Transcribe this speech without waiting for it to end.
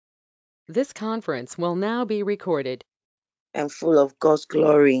This conference will now be recorded. And full of God's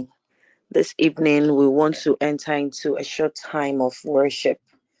glory. This evening, we want to enter into a short time of worship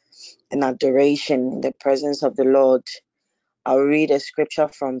and adoration in the presence of the Lord. I'll read a scripture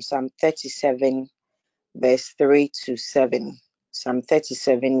from Psalm 37, verse 3 to 7. Psalm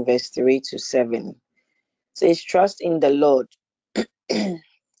 37, verse 3 to 7. It says, Trust in the Lord.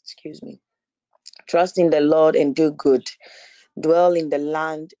 Excuse me. Trust in the Lord and do good. Dwell in the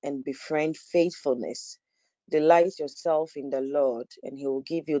land and befriend faithfulness. Delight yourself in the Lord, and He will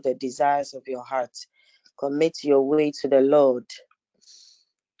give you the desires of your heart. Commit your way to the Lord.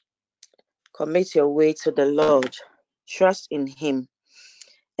 Commit your way to the Lord. Trust in Him,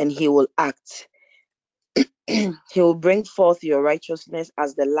 and He will act. He will bring forth your righteousness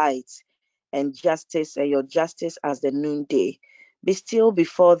as the light, and justice and your justice as the noonday. Be still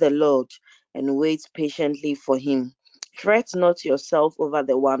before the Lord, and wait patiently for Him. Fret not yourself over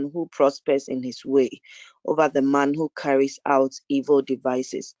the one who prospers in his way, over the man who carries out evil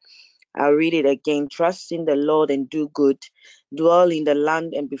devices. I'll read it again. Trust in the Lord and do good. Dwell in the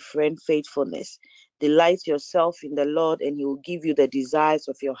land and befriend faithfulness. Delight yourself in the Lord, and He will give you the desires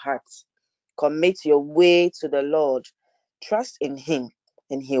of your heart. Commit your way to the Lord. Trust in Him,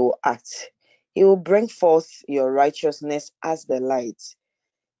 and He will act. He will bring forth your righteousness as the light,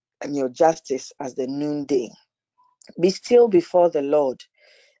 and your justice as the noonday. Be still before the Lord,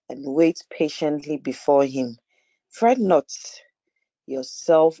 and wait patiently before Him. Fret not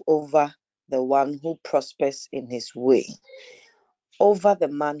yourself over the one who prospers in his way, over the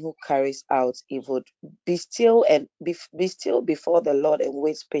man who carries out evil. Be still and be still before the Lord and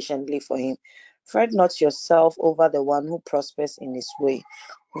wait patiently for Him. Fret not yourself over the one who prospers in his way,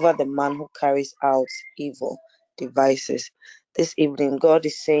 over the man who carries out evil devices. This evening, God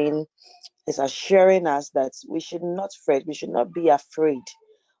is assuring us that we should not fret, we should not be afraid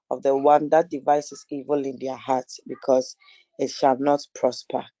of the one that devises evil in their hearts, because it shall not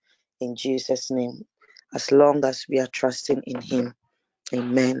prosper, in Jesus' name, as long as we are trusting in Him.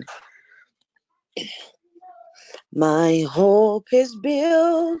 Amen. My hope is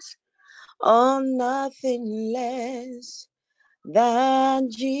built on nothing less than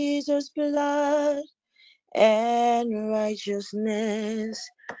Jesus' blood and righteousness.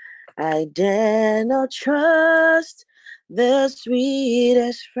 I dare not trust the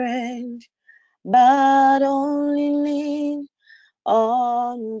sweetest friend, but only lean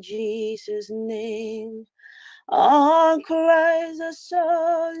on Jesus' name. On Christ the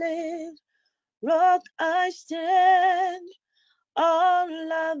solid rock I stand.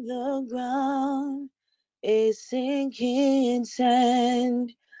 All other ground is sinking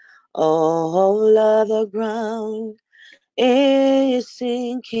sand. All other ground is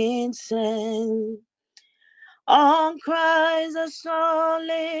sinking sand. On Christ the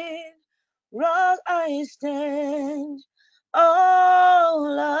solid rock I stand.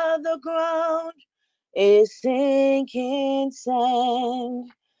 All other ground is sinking sand.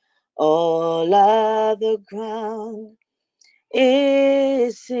 All other ground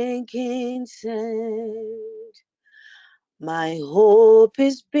is sinking sand. My hope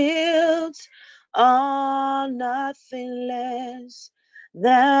is built on nothing less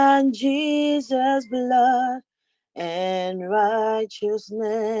than Jesus' blood and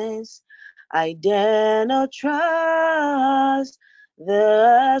righteousness. I dare not trust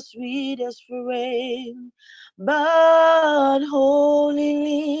the sweetest frame, but wholly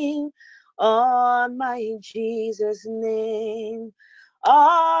lean on my Jesus' name.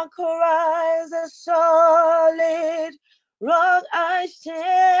 On Christ the solid rock I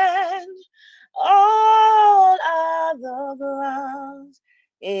stand. All other ground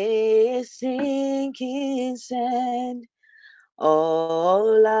is sinking sand.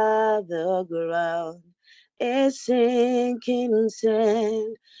 All other ground is sinking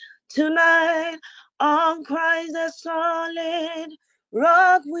sand. Tonight on Christ the solid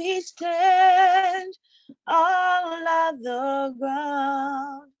rock we stand. All other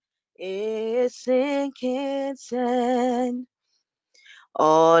ground is sinking sand.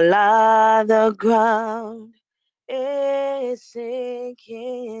 All other ground is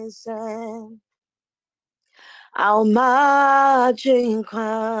sinking sand. I'll march in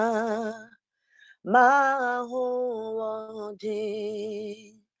crown my whole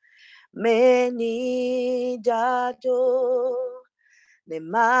day. Many dado ne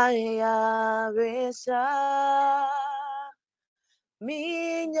maya resa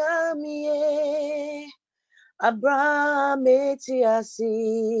minya mie abrameti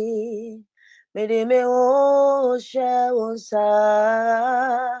asi me o she wonsa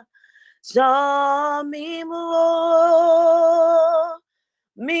so mi mo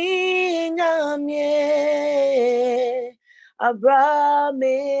mi nyamye Abraham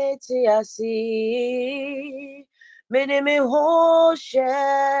tiasi Minimi hoshe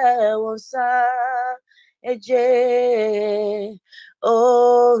wosa eje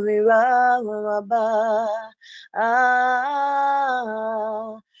o miramaba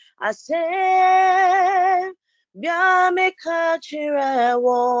ase biame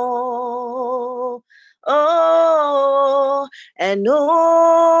kachirewo oh and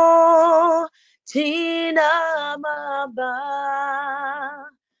no tina maba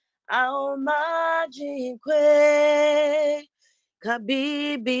au majinkwe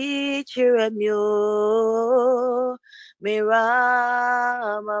kabibi chiremyo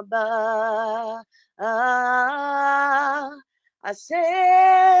miramaba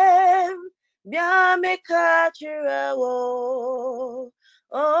asem biame kachirewo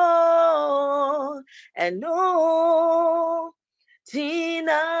oh and no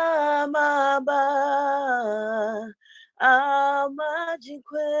tina maba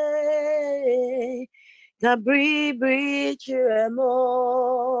amajinkwe kabribri chiremo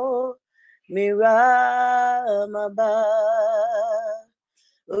miramaba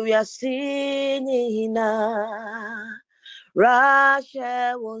uyasinina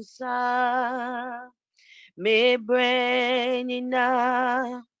rasha wonsa me brainina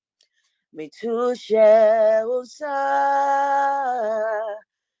me tushe wonsa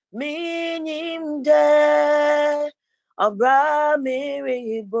minimde abra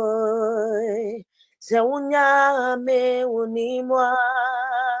miri boy se unya me unimwa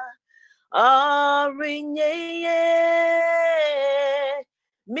arinye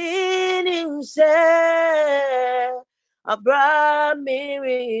minim se abra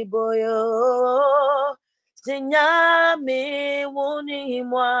miri boyo sinya me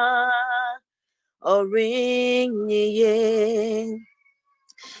unimwa arinye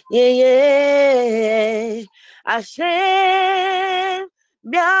yeah, Hashem,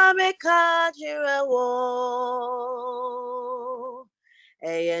 biame kajirewo,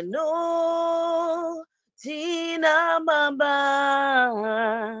 no tina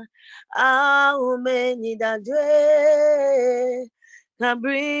mamba, aumeni dadwe,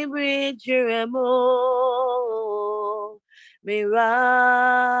 kabri jiremo,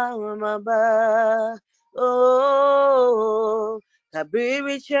 miramaba, oh.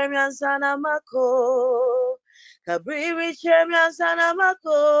 Kabiri chemian sana mako, kabiri chemian sana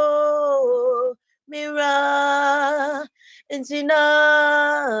mako, mira intina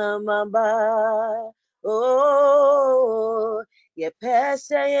mamba, oh, ye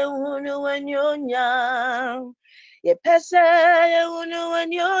pese ye unu wenyonya, ye pese ye unu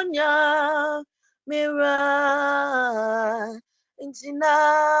wenyonya, mira intina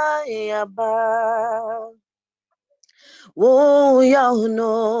yaba. Oh, y'all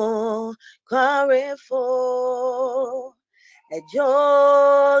know, careful.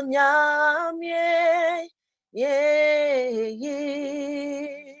 Ejo nyamye, yeah.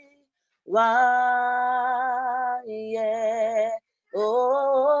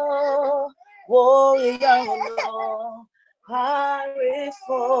 Oh, y'all know,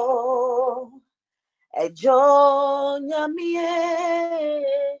 careful. Ejo nyamye,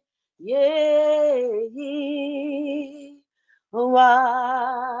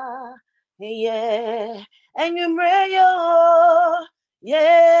 wa yeah and you mreyo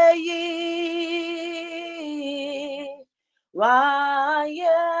yeah wa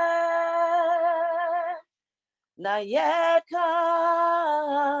yeah na yeka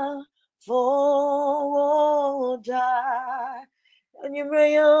foda and you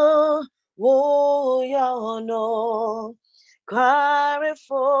mreyo wo ya no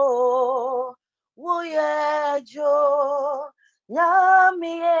careful wo ya jo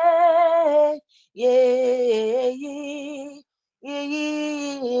Nyamie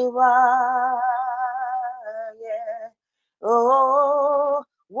wa oh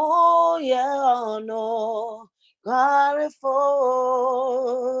wo ya no careful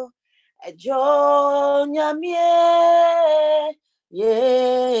ejo nyamie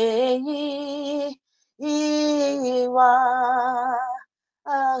wa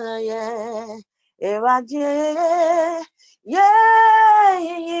Eradie,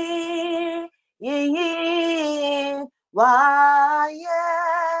 why,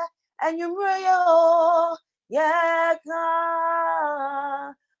 and you real,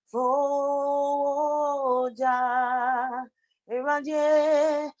 Foja,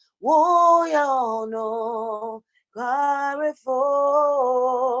 Eradie, wo no, careful,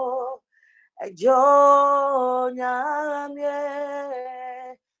 Ejo nyamye,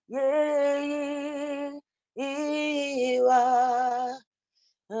 iwa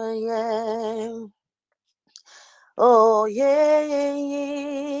yeah. Oh yeah,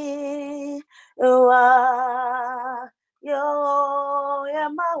 yo ya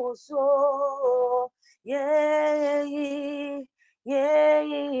mauso, yeah, yeah,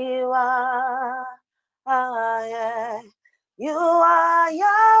 you are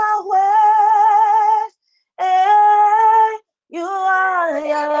Yahweh, you are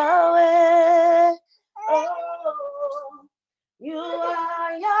Yahweh, oh, you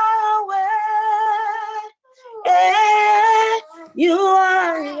are Yahweh. You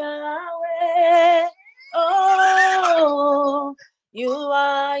are Yahweh. Oh, you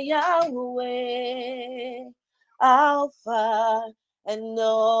are Yahweh. Alpha and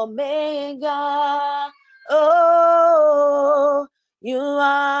Omega. Oh, you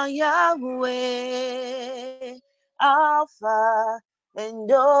are Yahweh. Alpha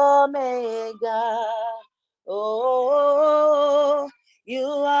and Omega. Oh, you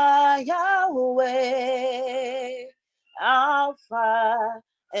are Yahweh, Alpha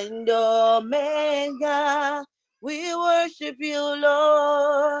and Omega. We worship you,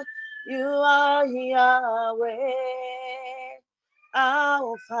 Lord. You are Yahweh,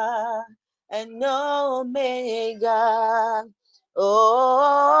 Alpha and Omega.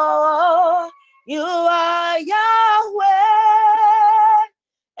 Oh, you are Yahweh.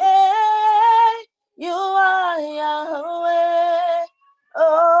 You are Yahweh.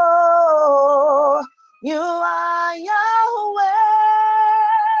 Oh, you are Yahweh.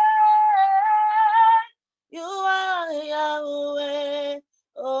 You are Yahweh.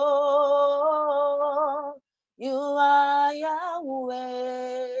 Oh, you are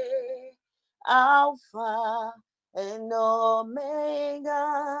Yahweh. Alpha and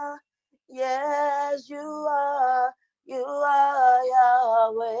Omega. Yes, you are. You are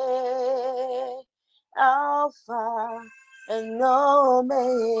Yahweh, Alpha and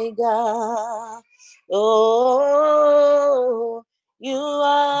Omega. Oh, you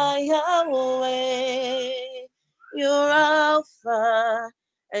are Yahweh, you're Alpha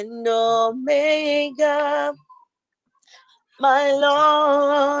and Omega. My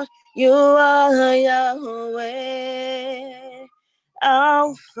Lord, you are Yahweh,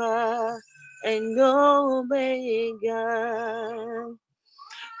 Alpha and Omega.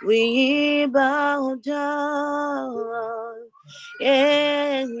 We bow down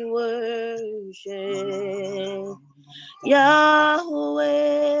and worship Yahweh.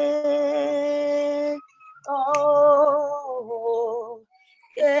 Oh,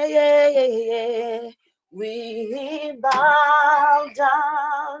 yeah. We bow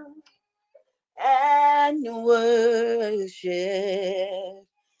down and worship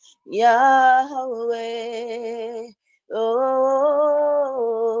Yahweh. Oh,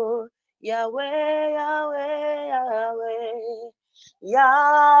 Yahweh, Yahweh,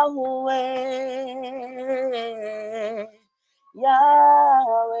 Yahweh.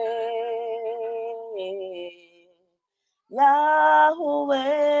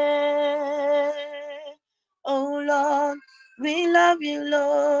 Oh Lord, we love you,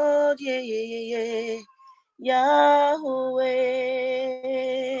 Lord, yeah. Yahweh,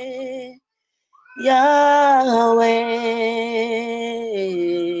 Yahweh,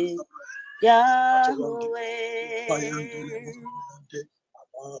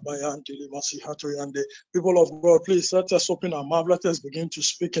 People of God, please let us open our mouth. Let us begin to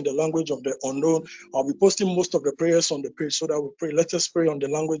speak in the language of the unknown. I'll be posting most of the prayers on the page so that we pray. Let us pray on the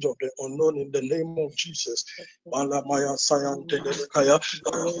language of the unknown in the name of Jesus.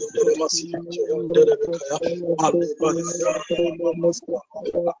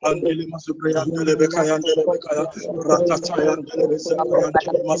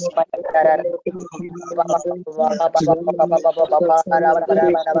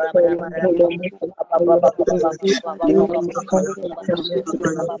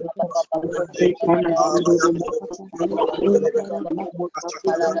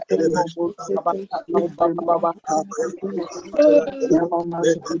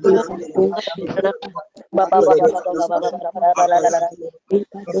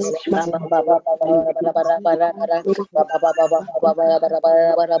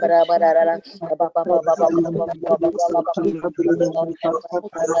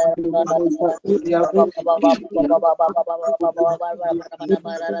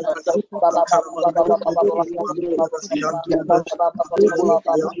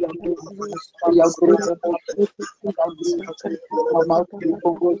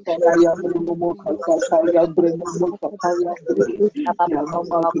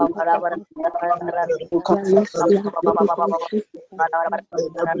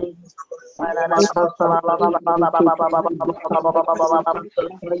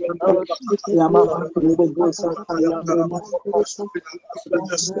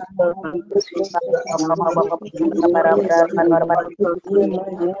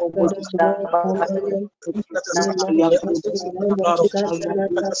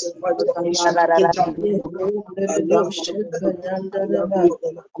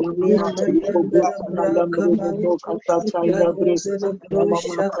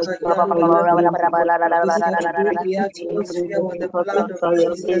 atmosphere with the blood of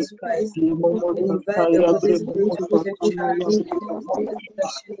Jesus Christ. We invite the Holy Spirit to take charge in the mighty name of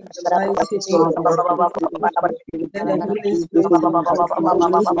Jesus. Let the Holy Spirit invade in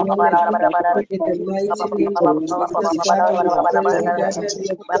this moment. In the mighty name of Jesus, Father, we pray that let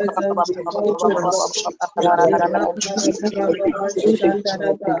your presence be known to us.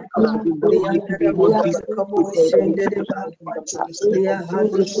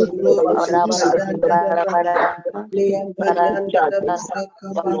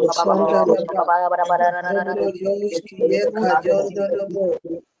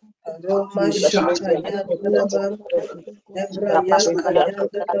 Roma Shata Yandalaba, Ebra Yaka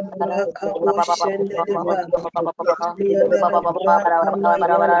Yandalabra, Kabo Shendeba, Yandalabra, Kama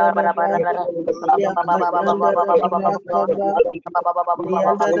Yandalaba, Yaka Yandalabra, Kaba,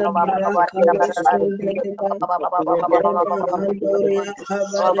 Yandalabra, Kabo Shendeba, Ebra Handoria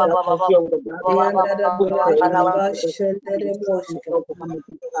Kabaya, Yandalabra, Kaba Shendeba,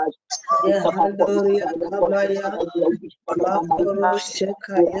 Yahandoria Kabaya, Makoro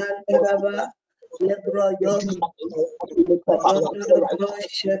Sheka Yandaraba, Lebro Yondorabro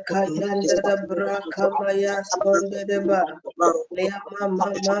Sheka Yandarabra Kamaya Sondeba, Leama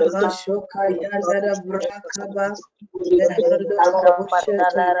Mama Shoka Yandarabra Kaba, Lehandorabro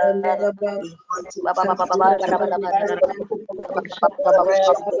Sheka Yandaraba,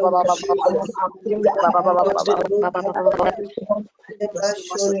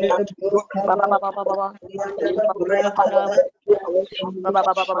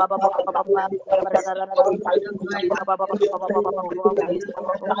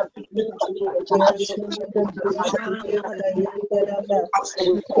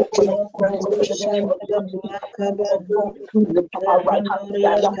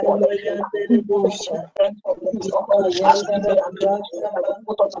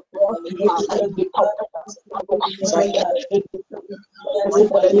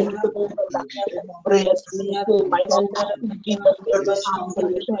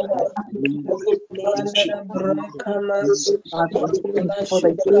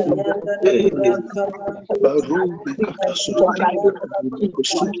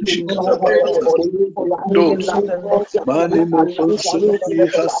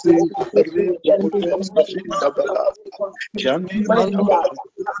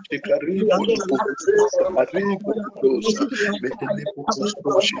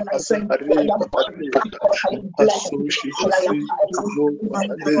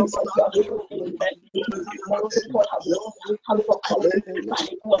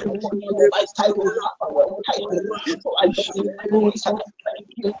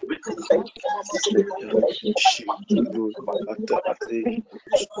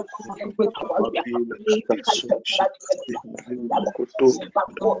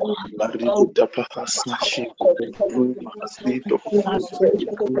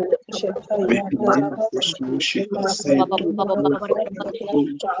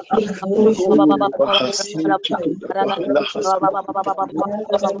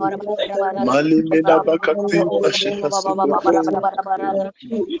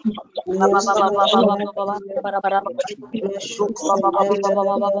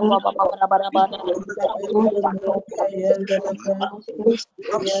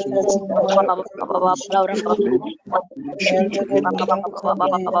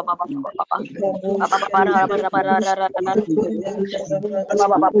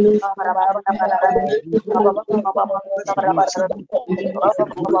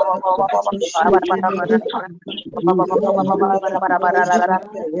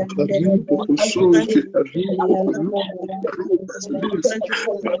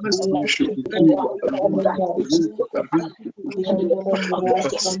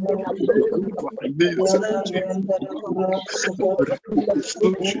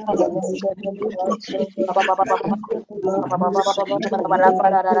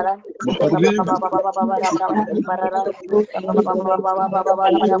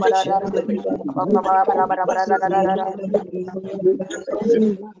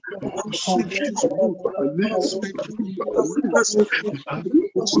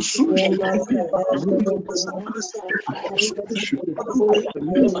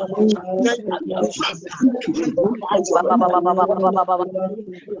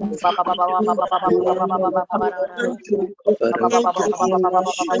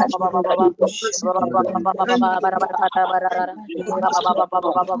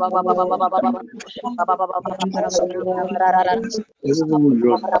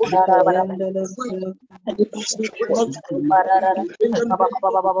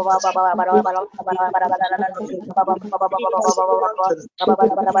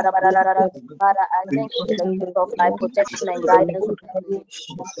 Father, I thank you for the gift of life, protection, and guidance.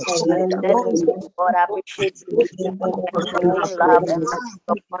 God, I appreciate you. Love and mercy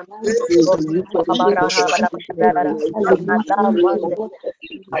upon me.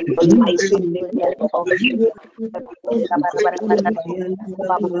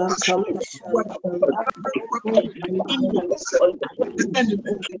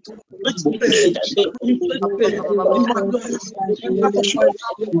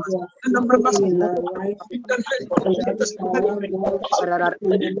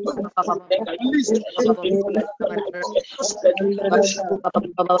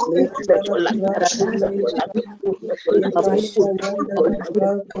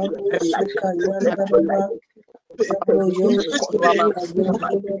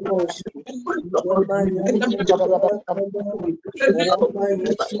 My loved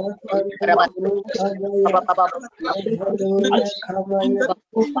ones, by the power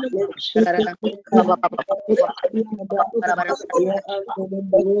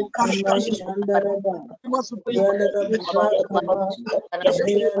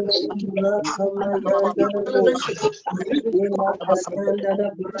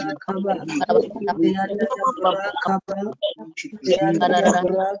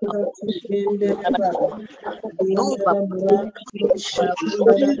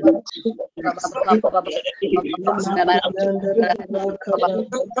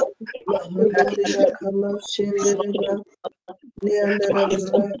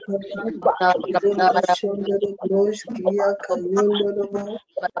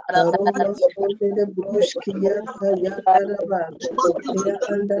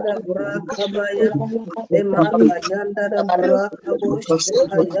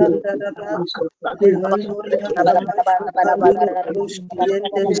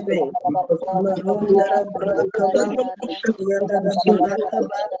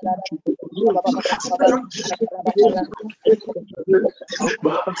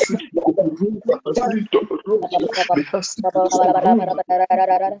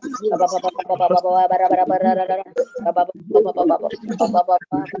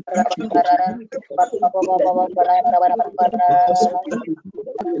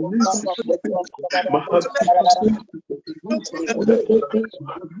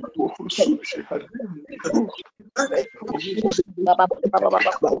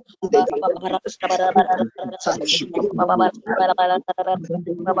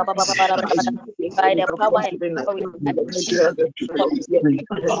and glory that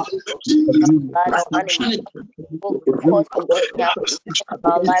oh God,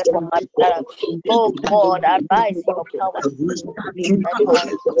 our life from my brother. Oh God, arise in your power.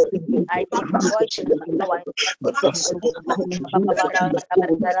 I destroy the power.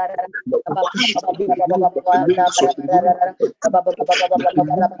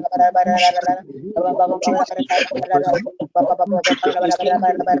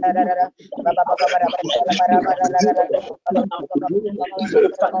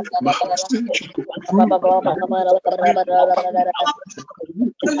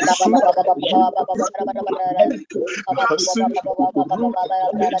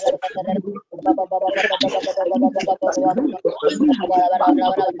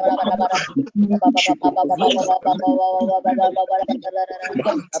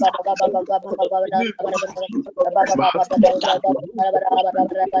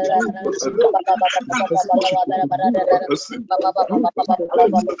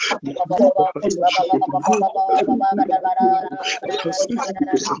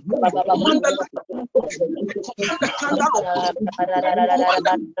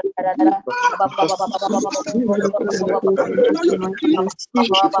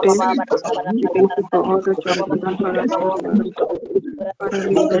 Father,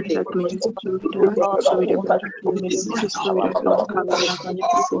 we let that ministry with us, so with the blood of the ministry, so with the Lord, cover and upon the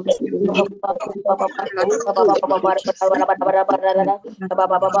people, so with the Lord,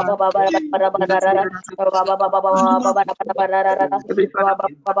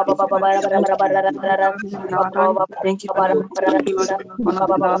 thank you for the ministry, Lord,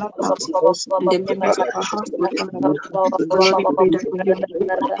 upon all of us, and the members of our household, Father, Lord, we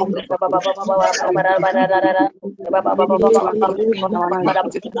pray that when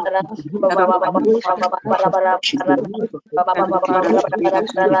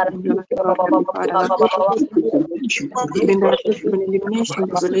you even the illumination,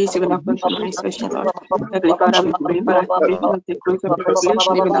 the release, even upon the manifestation, Lord. Heavenly Father, we pray for activation of the grace of the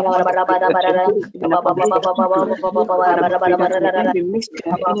revelation, even upon the even upon the Father, we pray that may every mystery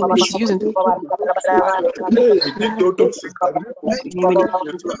that the enemy is using to keep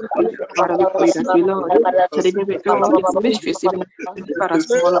Father, we pray that you, Lord, so they may withdraw all these mysteries, even Father,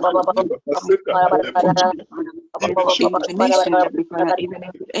 small every divination, every Father, even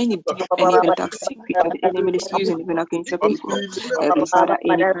any deep and even dark secret that the enemy is using, even against your people. Every Father,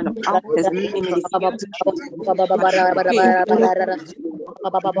 any kind of access the enemy is using.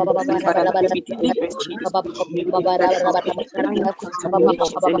 Father, let there be deliverance, Jesus. May we be free from any kind of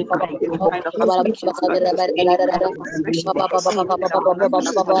contaminations, any kind of afflictions, Lord, any kind of oppression, even our lives,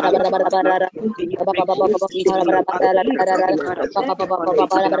 even our lives, Lord. May you bring healing, even in our ears, every Father, upon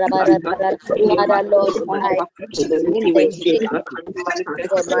it, even our lives, Lord. Any Father, Lord, form of I afflictions in any way, initiate Lord, can you manifest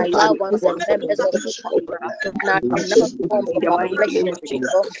for my itself and loved ones and members of the another form in of the mighty name affliction, of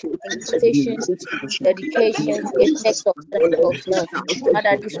Jesus. for incantations, dedications, effects of cycles, Lord.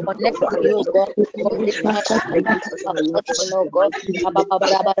 Father, disconnect me, oh God, from this affliction, oh God. Deliver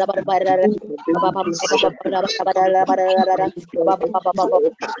me, Father, Lord, out from the man of affliction.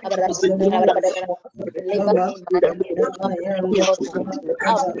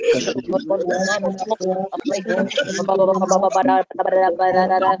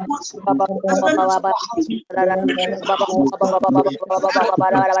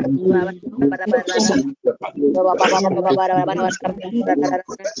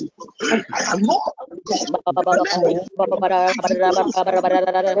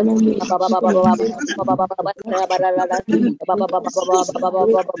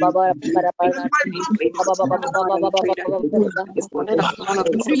 Father, we pray that you disconnect us from one of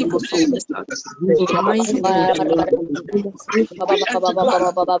these evil souls, Lord. In the mighty name of Jesus. My God,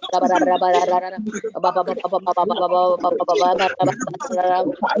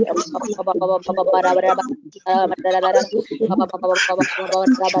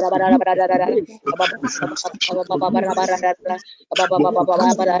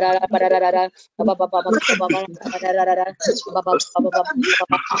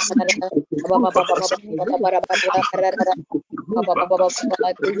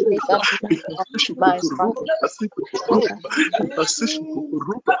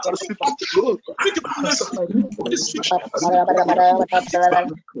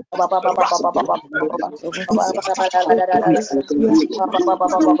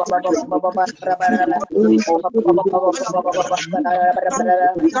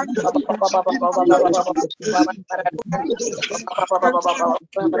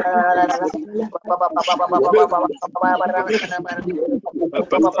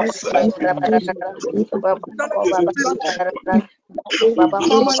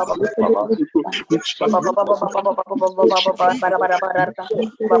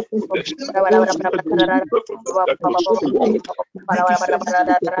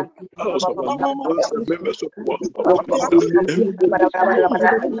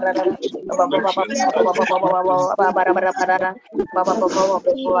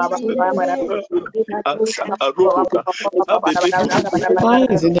 Why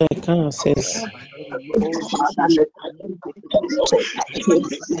is it that I can't access?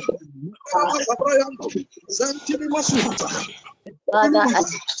 Father, I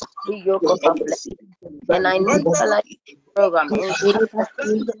the yoke of affliction, and I neutralize the program in Jesus'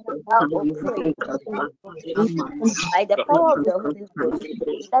 name. Now, oh, pray by the power of the Holy Ghost.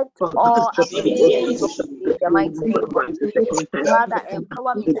 Let all affliction go in the mighty name of Jesus. Father,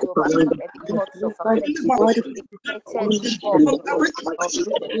 empower me to overcome every cause of affliction inflicted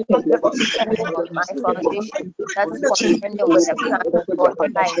or on my foundation that is contending with the plan for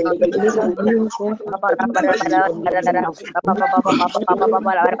life.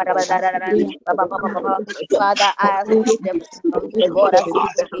 Father, I the promise, God, as it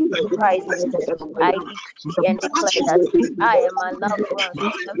pertains to Christ Jesus. I decree and declare that I and my loved ones,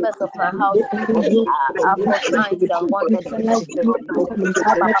 members of my household, are for signs and wonders in the spirit.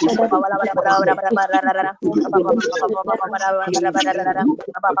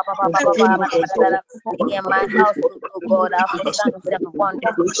 Me and my household, oh God, are for signs and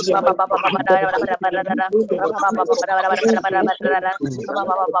wonders. Father, I pray, oh God, the blood of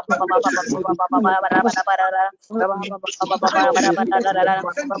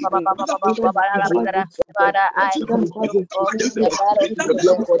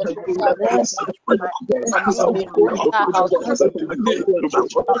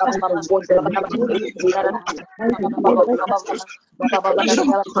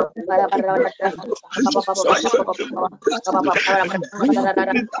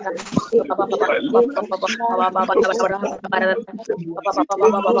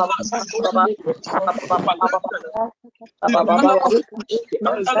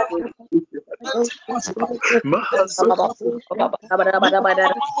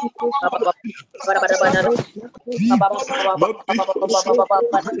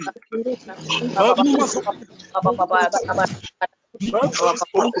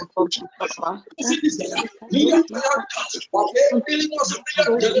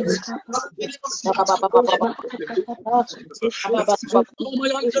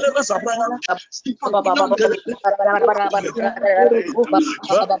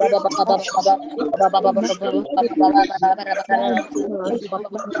will cover me and my entire household.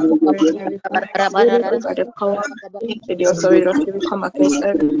 By the power with the authority of we come against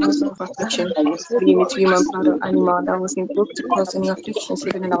every cause of affliction, being it human, blood, or animal that was invoked to cause any afflictions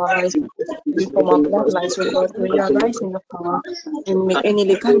even in our lives. We form our bloodlines, O Lord, may you arise in the power and may any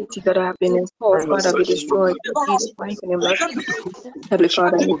legality that have been enforced, Father, be destroyed. In Jesus' mighty name, Lord. Heavenly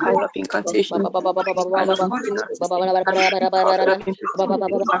Father, any kind of incantation, any kind of ordinances, any kind of Father that have been performed in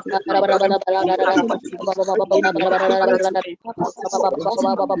our life, Lord, any kind of fatigue, we pray, Father, to be enforced in the mighty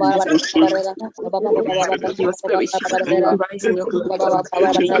name of Jesus. Father, may your spirit shine, may you rise in your glory, Lord.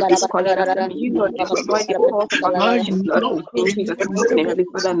 May you disconnect us, and may you, Lord, destroy the cause of affliction, Lord. In Jesus' mighty name, Heavenly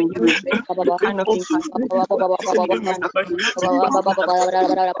Father, may you revenge the kind of incantation, Lord, any kind of pronouncement,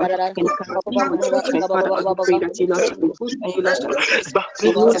 Father, any kind of incantation, Father, Lord, we pray that you, Lord, shall be put and you, Lord, shall destroy.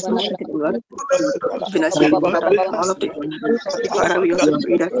 In Jesus' mighty name, Lord, even as we, Father, from all of the Heavenly Father, we also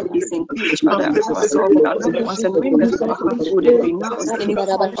pray that you disengage, Father, ourselves and our loved ones and members of our household and renounce any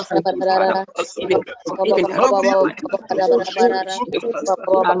form of abuse, Father, even Heavenly Father, the church,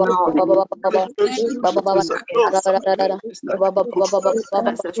 we allow any actions against our members, Lord, any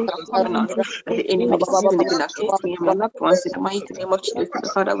ancestral covenants that the enemy is using even against me and my loved ones in the mighty name of Jesus, Heavenly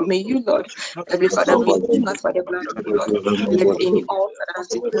Father, may you, Lord, Heavenly Father, redeem us by the blood of you, Lord, and let any altar that has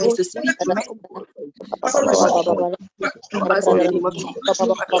been raised to speak medical us in the name of Jesus,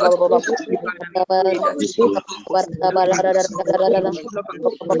 Father, Lord, Heavenly Father, we pray that you will cause any full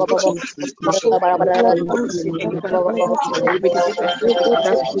of affliction to show themselves, any kind of affliction that will be delivered, Heavenly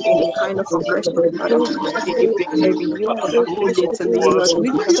Father, any kind of oppression, Father, may you break every yoke of our whole days, and may you, Lord,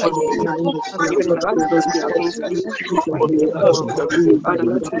 lift up any hope that's given rise to speak against us in Jesus' mighty name, Lord. Heavenly Father,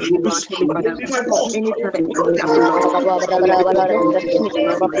 Lord, may you, Lord, Heavenly Father, restore anything that the enemy have lost, everything that belongs to the enemy,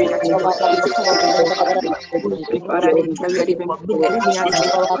 Lord, we pray that you, Lord, shall restore in the name of Jesus. Heavenly Father, I declare that even when the enemy has been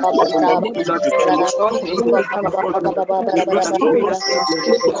defeated, may the Lord be restored from any kind of order. May your spirit that still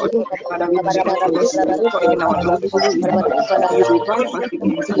speak, Lord. Father, we pray that you, Lord, shall restore even our loved ones, Lord. May you revive us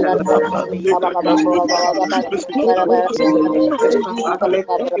again, Father, Lord. May you, Lord, speak through us to the ancestral Father. Let every bone be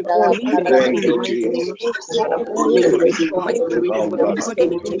broken in the mighty name of Jesus, Father. May you restore my spirit and soul and body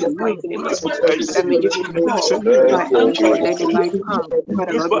in Jesus' mighty name, Lord. Father, may you restore my eyesight, let the light come.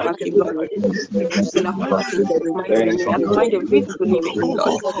 Father, Lord, we ask you, Lord, to open our hearts in Jesus' mighty name. May our blind and visibly make you,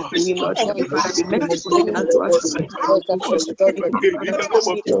 Lord. May you, Lord, Heavenly Father, be merciful even unto us, Lord. In Jesus' name, Father, may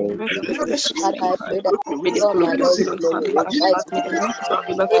the strength of the Holy Spirit, Heavenly Father, may the Spirit of the Lord come to us, Lord. May the message of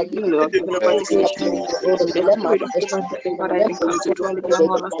the Lord for you, Lord, even over this nation, may the Spirit of the Lord, Heavenly Father, even come to dwell even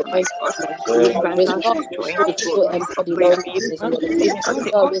among us tonight, Lord. May you grant us strength to rise up prayer. May you grant us even as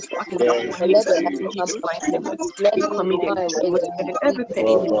the onslaught is upon his enemies in Jesus' mighty name, Lord. We commit the atmosphere and everything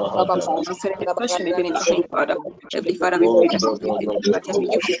in your hands concerning the session, even in your hand, Father. Heavenly Father, we pray that you lead and guide, and may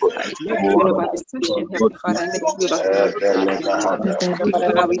you preside even over this session, Heavenly Father, and let you, Lord, have your way in it, Lord. Heavenly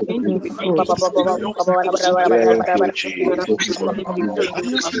Father, we thank you, Jesus. We give you praise. Lord, of heaven,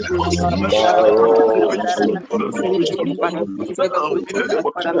 we give you praise, King of glory. We bless you, Heavenly Father, is ever good to us,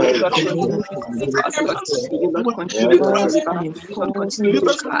 Father. May you, Lord, continue to keep us, Lord. May you, Lord, continue to deliver. May you, Lord, continue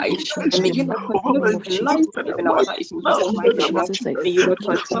to guide. And may you, Lord, continue to enlighten even our lives in Jesus' mighty name, Lord. May you, Lord,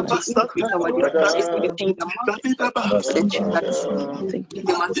 continue to increase our Daddy, for the things that matters, for the things that Thank you, the matters to the ministry Lord. of God. Thank May you.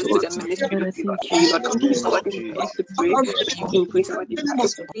 you not increase our desires to pray. May you increase our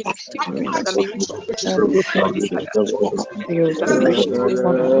desires to be that may we Father, we thank you for your that may we restoration fulfill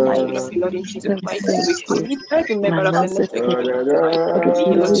upon our the assignment of lives. the Lord in Jesus Father, we Christ. thank We you. commit every member of the necessary Manaseke, in Jesus Christ. Father, May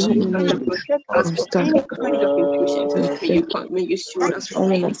you, heal Lord our Jesus, healing, protect us from restore. any kind of impatience. Father, we thank May you shield us from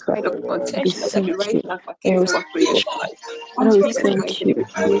woman any of God. kind of We contention that thank be you rising up for your against our prayers restoration. life. In Father, we Jesus' thank mighty you name, we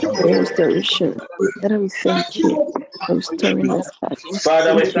pray. for your restoration. Father, we thank you for restoring us back.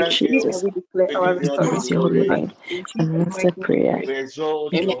 Father, we Thank you, thank you. Jesus. And we declare We our give We you all the praise your restoration holy glory. name in and Jesus' answer mighty name. We prayer. pray. We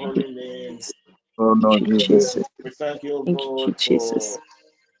exalt Thank your Amen. you, holy name. thank you, Jesus. We thank you, Thank you, God, Jesus. for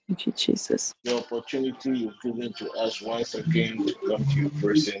Thank you, Jesus. the opportunity you've given to us once again to come to your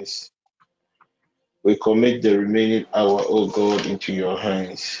presence. We commit the remaining hour, O God, into your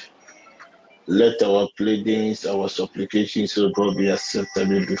hands. Let our pleadings, our supplications, O God, be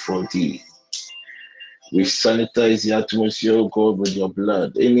acceptable before thee. We sanitize the atmosphere, O God, with your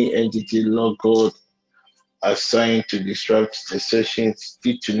blood. Any entity, Lord God, assigned to disrupt the sessions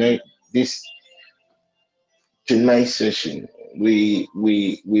this tonight's session, we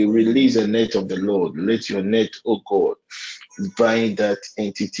release the net of the Lord. Let your net, O God, bind that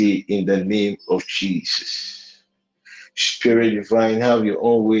entity in the name of Jesus. Spirit divine, have your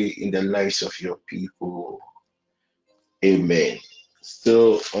own way in the lives of your people. Amen.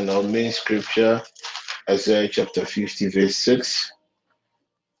 Still on our main scripture, Isaiah chapter 50, verse 6.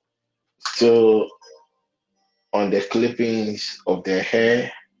 Still on the clippings of their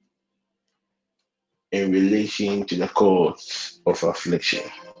hair in relation to the cause of affliction.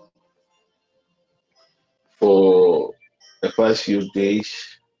 For the past few days,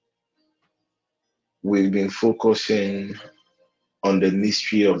 we've been focusing on the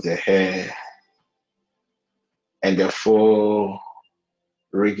mystery of the hair and the four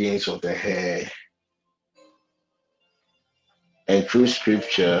regions of the hair. And through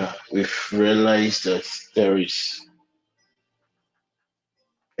scripture, we've realized that there is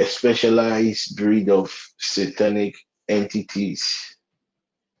a specialized breed of satanic entities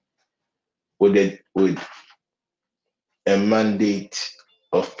with a mandate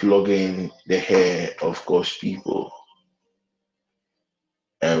of plugging the hair of God's people.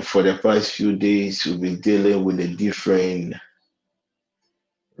 And for the past few days, we've been dealing with the different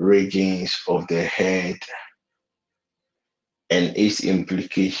regions of the head and its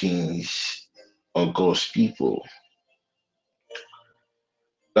implications on God's people.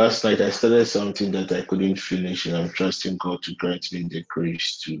 Last night, I started something that I couldn't finish, and I'm trusting God to grant me the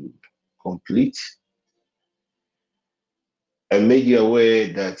grace to complete. I made you aware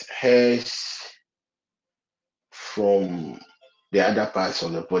that hairs from the other parts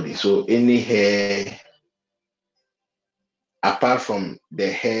of the body, so any hair apart from the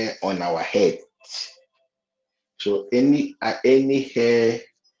hair on our head, so any hair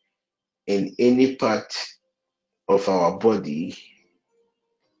in any part of our body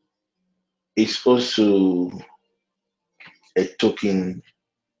is also a token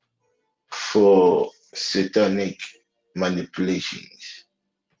for satanic manipulations.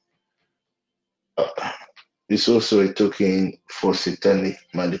 It's also a token for satanic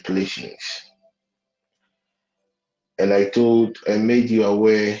manipulations. And I made you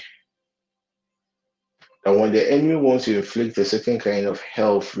aware that when the enemy wants to inflict a certain kind of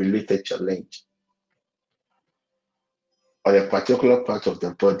health related challenge on a particular part of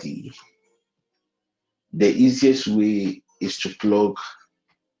the body, the easiest way is to plug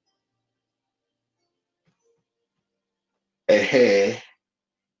a hair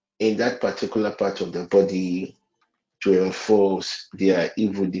in that particular part of the body to enforce their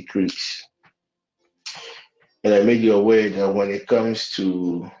evil decrees. And I made you aware that when it comes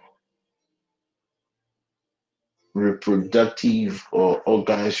to reproductive or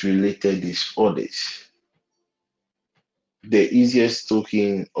organs related disorders, the easiest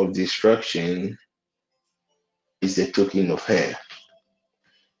token of destruction is the token of hair.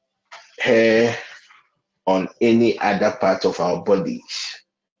 Hair on any other part of our bodies.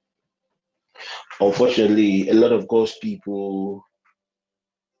 Unfortunately, a lot of God's people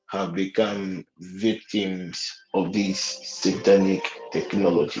have become victims of this satanic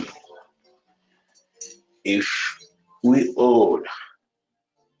technology. If we all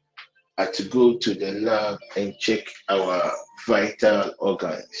are to go to the lab and check our vital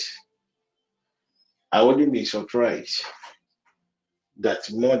organs, I wouldn't be surprised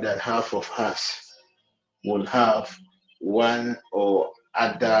that more than half of us will have one or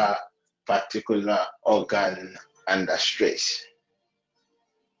other particular organ under stress.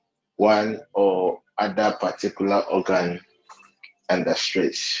 One or other particular organ under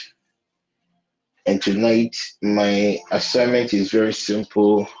stress. And tonight, my assignment is very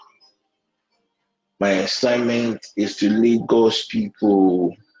simple. My assignment is to lead God's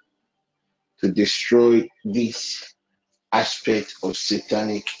people to destroy this aspect of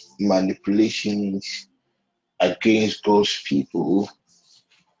satanic manipulations against God's people,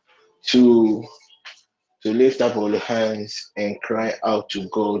 to lift up our hands and cry out to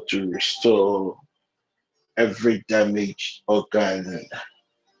God to restore every damaged organ,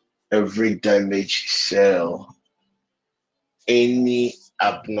 every damaged cell, any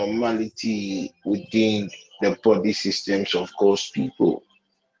abnormality within the body systems of God's people.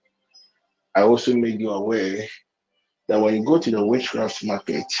 I also made you aware that when you go to the witchcraft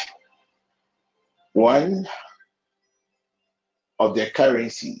market, one of the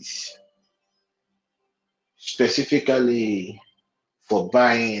currencies specifically for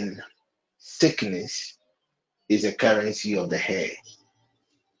buying sickness is a currency of the hair.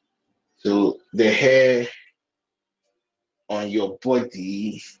 So the hair on your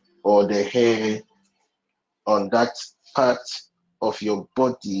body or the hair on that part of your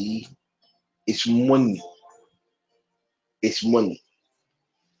body is money. It's money.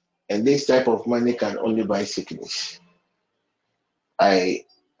 And this type of money can only buy sickness. I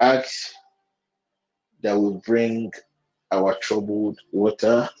ask that we bring our troubled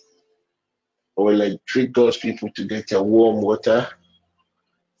water, or like treat God's people to get a warm water.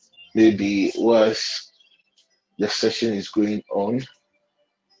 Maybe whilst the session is going on,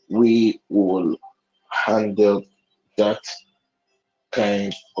 we will handle that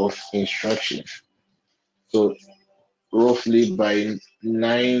kind of instruction. So roughly by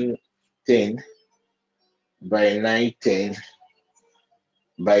 9:10, by 9:10,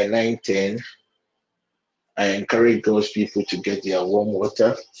 by 9:10, I encourage those people to get their warm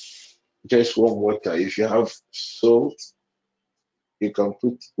water. Just warm water. If you have salt, you can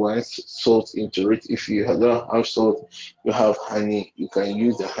put one salt into it. If you don't have salt, you have honey, you can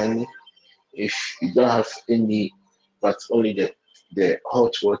use the honey. If you don't have any, but only the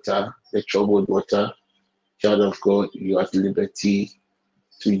hot water, the troubled water, child of God, you are at liberty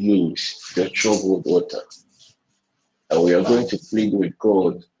to use the troubled water. And we are going to plead with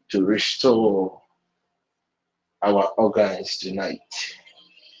God to restore our organs tonight.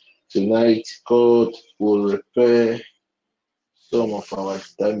 Tonight, God will repair some of our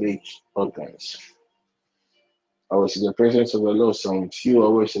damaged organs. I was in the presence of the Lord some few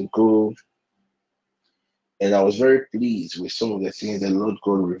hours ago, and I was very pleased with some of the things the Lord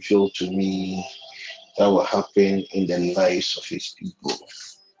God revealed to me that will happen in the lives of His people.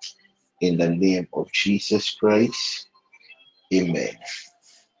 In the name of Jesus Christ, Amen.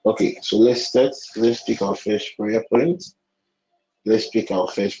 Okay, so let's start. Let's pick our first prayer point.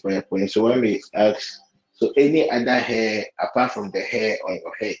 So when we ask, so any other hair apart from the hair on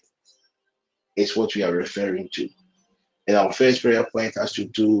your head is what we are referring to. And our first prayer point has to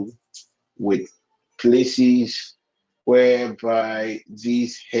do with places whereby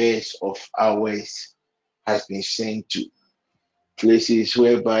these hairs of ours has been sent to. Places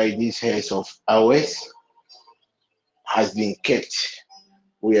whereby these hairs of ours has been kept.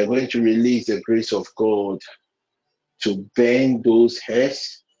 We are going to release the grace of God to burn those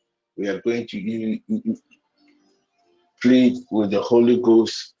hairs. We are going to plead with the Holy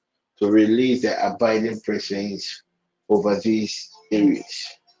Ghost to release the abiding presence over these areas.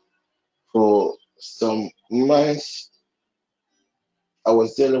 For some months, I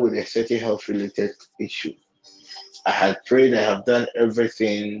was dealing with a certain health related issue. I had prayed, I have done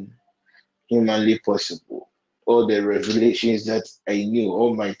everything humanly possible. All the revelations that I knew,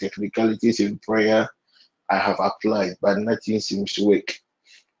 all my technicalities in prayer, I have applied, but nothing seems to work.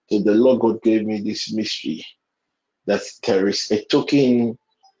 So the Lord God gave me this mystery that there is a token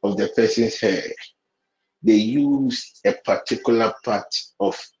of the person's hair. They use a particular part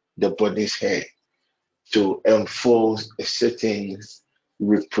of the body's hair to enforce a certain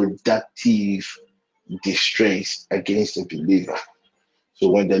reproductive distress against the believer. So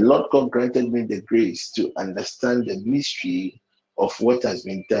when the Lord God granted me the grace to understand the mystery of what has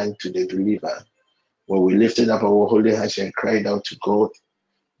been done to the believer, when we lifted up our holy hands and cried out to God,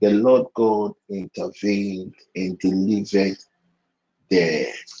 the Lord God intervened and delivered the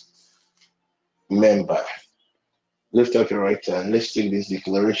member. Lift up your right hand. Let's take these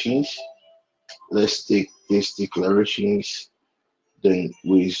declarations. Let's take these declarations. Then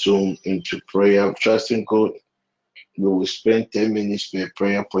we zoom into prayer. Trusting God, we will spend 10 minutes per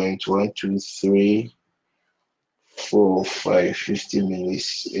prayer point. 1, 2, 3, 4, 5, 15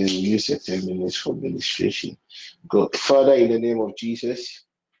 minutes. And we use the 10 minutes for ministration. God, Father, in the name of Jesus,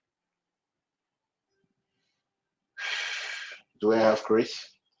 do I have grace?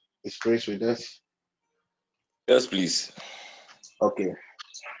 Is grace with us? Yes, please. Okay,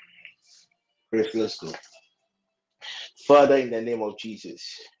 let's go. Father, in the name of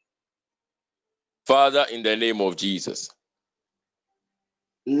Jesus, Father, in the name of Jesus,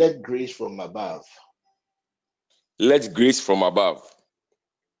 let grace from above let grace from above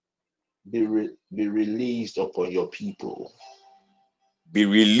be released upon your people. be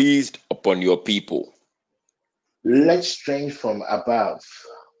released upon your people. Let strength from above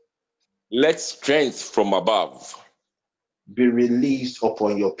Let strength from above be released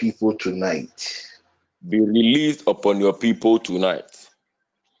upon your people tonight. be released upon your people tonight.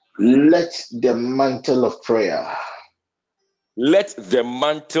 Let the mantle of prayer, Let the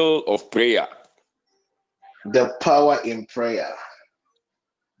mantle of prayer, the power in prayer,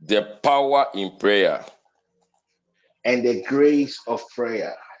 the power in prayer, and the grace of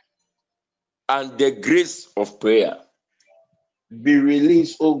prayer and the grace of prayer be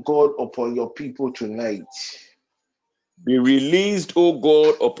released, O God, upon your people tonight. be released, O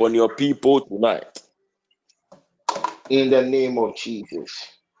God, upon your people tonight. In the name of Jesus.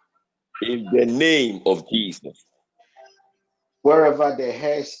 In the name of Jesus. Wherever the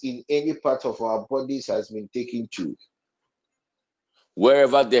hairs in any part of our bodies has been taken to,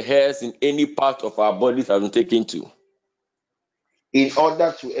 Wherever the hairs in any part of our bodies have been taken to, in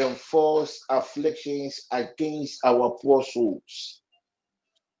order to enforce afflictions against our poor souls,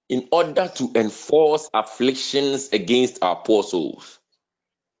 in order to enforce afflictions against our poor souls.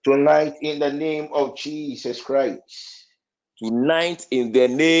 tonight, in the name of Jesus Christ, Tonight, in the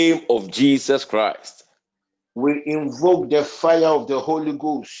name of Jesus Christ, we invoke the fire of the Holy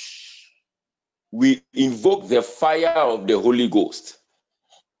Ghost we invoke the fire of the Holy Ghost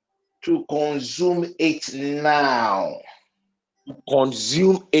to consume it now.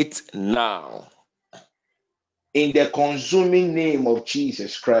 consume it now. In the consuming name of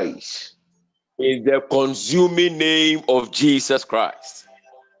Jesus Christ. In the consuming name of Jesus Christ.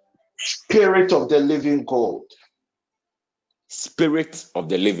 Spirit of the living God, Spirit of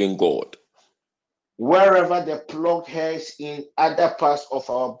the living God, wherever the plucked hairs in other parts of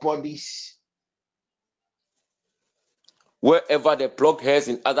our bodies wherever the plucked hairs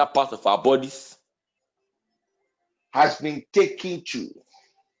in other parts of our bodies has been taken to,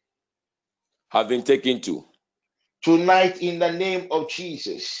 have been taken to, tonight in the name of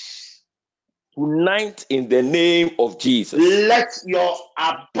Jesus, tonight, in the name of Jesus, let your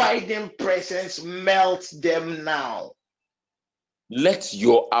abiding presence melt them now. let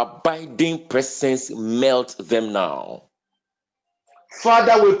your abiding presence melt them now.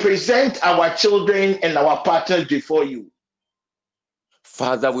 Father, we present our children and our partners before you.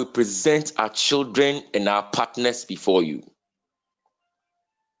 Father, we present our children and our partners before you.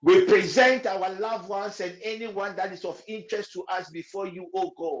 We present our loved ones and anyone that is of interest to us before you,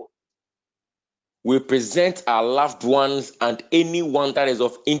 O God. We present our loved ones and anyone that is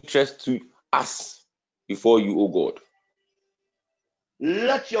of interest to us before you, O God.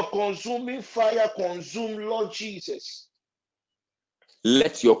 Let your consuming fire consume, Lord Jesus,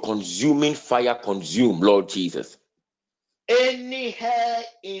 Let your consuming fire consume, Lord Jesus, any hair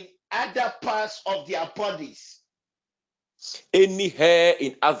in other parts of their bodies any hair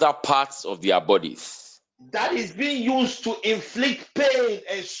in other parts of their bodies that is being used to inflict pain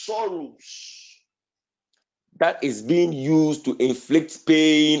and sorrows. that is being used to inflict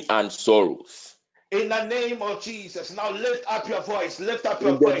pain and sorrows. In the name of Jesus, now lift up your voice. Lift up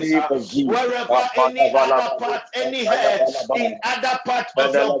your In the voice. name of Jesus. Wherever any other part, any hair in other part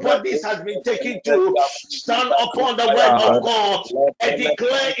of your bodies has been taken to, stand upon the word of God and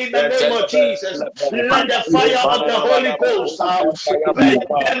declare in the name of Jesus. Let the fire of the Holy Ghost burn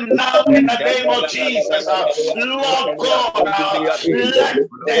them now in the name of Jesus. Lord God, let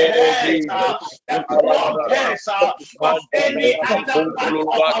the head, the blood hairs of any other part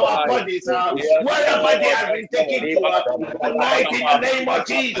of our bodies, wherever they have been taken to, tonight in the name of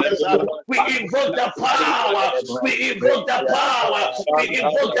Jesus, we invoke the power, we invoke the power, we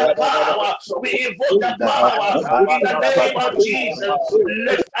invoke the power, we invoke the power in the name of Jesus.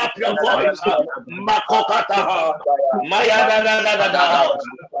 Lift up your voice. Makokata. Maya da da da da da.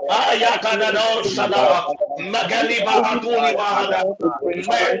 Ayakadado Shada, Magaliba Hatuni Bahada,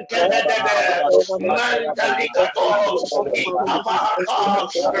 Menkedede, Mentalikato, Ikavahata,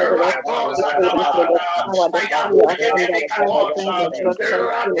 Rako Zadaba, May the power, the fire, and the fire of God, Ayantelegadosa, Lord,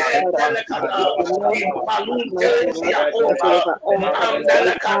 consume it, Father. We Rakendelegada, denounce it in Jesus' mighty name, Lord. We pray Ipalukeziatosa, over all things that we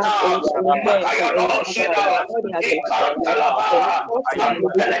have, any Mandelegada, influence and anything, Father, that Magayadoshida, the enemy has been placing, any Ikantalaba, forces that may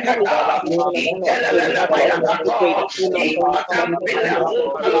be demonic Ayantelegada, and given upon our soul, Father, Lord. We pray Ikelelelemayakato, that you, Lord, bring power to it, Ipatambile Heavenly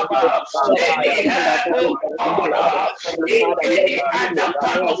Father. May the Kuntalaba, fire of God any upon our head, bodies, oh Heavenly God, Father. Heavenly Father, in let any it be other the part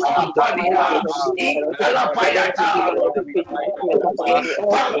fire of of our God, the body, fire of the Holy Ghost, Lord. Let it be, Lord, every creature coming upon every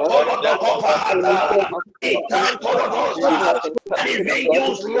altar, Lord. Any form of spirit, any form of spirit that has been that is captured, being Lord.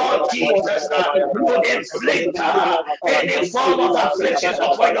 used, May Lord the force Jesus, of God to destroy it. May inflict the fire of God any may form of demolish it, afflictions Father.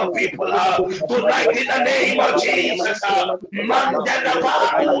 upon your May the people. Holy Ghost destroy Tonight, it. in the May name of fire come in the Jesus, mighty name of Jesus, Lord. Mandela May fire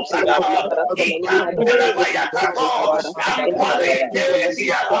Badu come, Heavenly Sadaba, Father, from any kind of Ikandela evil influence, Bayakato, Father. Any kind of Ampalinde evil Ziata,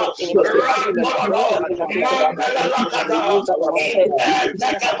 influence, any spirit of Randolodo, witchcraft, Lord. Mandela Anything that we Lakada, use upon our head to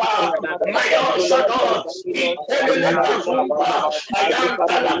distract us from Ipetakaba, you, Father. Mayo So, Lord, we pray Shado, that you, Lord, Itelele destroy it, Heavenly Kazumba, Father. Heavenly Father,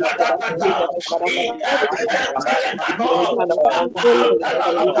 Ayanta may you set us free, Lakadakata, Heavenly Father, from every captivity, any Ipelekato, kind of counterfeit, Heavenly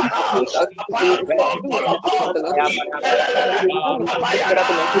Father, may you destroy Apandalakada, it, Lord. May you destroy any Apayantoloko, Father, Lord. Ipelele, Any demonic spirit set up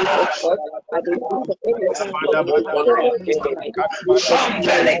in against us, Lord, that they use of any form of any kind of affliction like this to use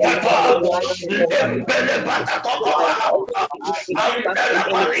us, Lord, Champelikata, to deny us and to Lembele Father Bakatokova, God, to distract from Andele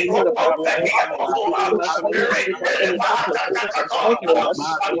anything, Bariko Lord, Father God. Pombedia May Kotoma, you, Lord, cause us to be from Rendele any sickness, sickness and pain, Bakatakato, Lord.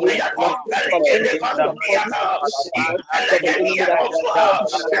 May you, Lord, Apayatom from any Belikele spirit of poverty and Basuniata, sickness, Lord, that the enemy Ipelekedia that has Tokuda,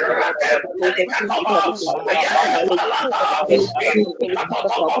 planted in us, Father God. Ratem May the healing of Pelikatoma, Jesus, Father, may you Ayempalata, cause us to be free from any part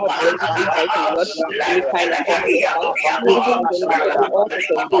of our body in Jesus' mighty name, Lord. Any kind of altar, Lempelekedia Father, we Tokiato, use any kind of altar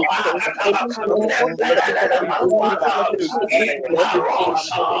to witch, any kind of forces, Heavenly Father, we use any kind of sickness, Lord. May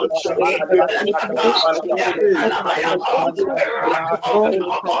you destroy it, Father. May you destroy it, Father. May you destroy it, Father. May you destroy it. Destroy any kind of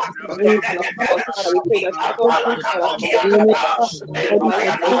sickness, any kind of force, Father. We pray that you cause us, Father, to be free in the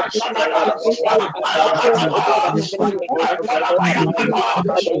mighty name of Jesus, Father. Any affliction, Heavenly Father, given to your children, Father, Lord. We pray that the enemy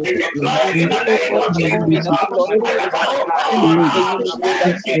has been Lord, in using, the Father, name Lord. of We pray Jesus, that you, Lord, cause us to be oh free.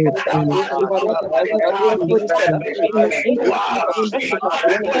 May you liberate us, liberate us, free from the bondage of the enemy, Lord. May you set us free from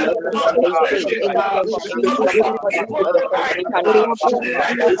any kind of oppression of the enemy, Lord. May you free from any form of affliction of our bodies, Lord. Any kind of affliction that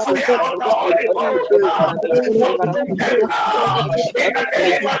has been placed upon our bodies, Lord. Heavenly Father, may you deliver us from any kind of affliction, Lord. May you set us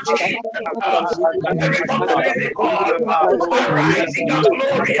free, Father. May you deliver us, Spirit of the Father, Lord. living May you God, deliver us, Heavenly arise Father. in your May you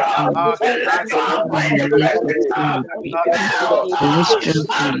glory set us free, and let May your you hand set find us a free, place Father. in In the name of Jesus, and Father. let May you set us free in the name of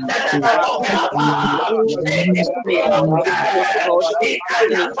Jesus. May you destroy any altar, any any altar that any forces,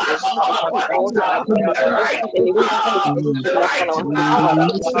 any witchcraft that is given upon our head,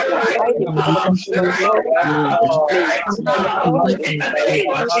 Father. We bind it with the everlasting blood of Jesus.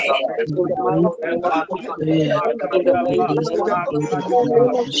 May you destroy the altar in Jesus' name, Lord. In the mighty name of Jesus. In the mighty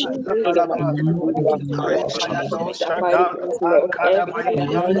name of Jesus. In the mighty name of Jesus, Lord. May the fire of God melt every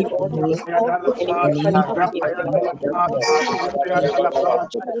demonic altar, any satanic activity, Lord. May you destroy it, Father, Lord.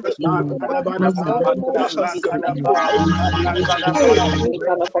 In Jesus' name. Any kind of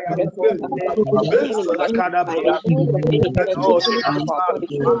oppressive attack from the enemy, Lord, by the use of any energy in any part of our body,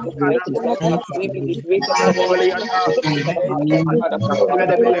 in Jesus' mighty name, Lord. We break it, Father, Lord. We set us free, Father, from any kind of witchcraft, any kind of witches,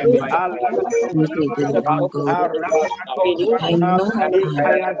 any kind of forces, Heavenly Father, any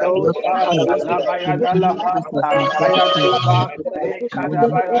kind of satanic fire, Father, we set us, Father, we set us free. In Jesus' mighty name. We set us free.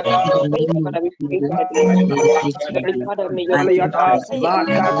 In Jesus' name, Father, we pray for deliverance, Father. Heavenly Father, may your will be done. Anything that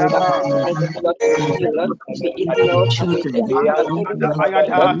has been presented, Lord, to steal, Lord, may it melt away. Anything that the enemy has done, Lord, in the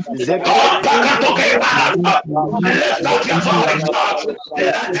mighty name of Jesus. May it melt away in Lift up your Jesus' mighty voice, name. Lord. May it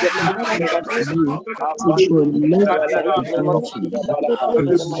Let be the destroyed, anointing Lord. break In the mighty name of Jesus. In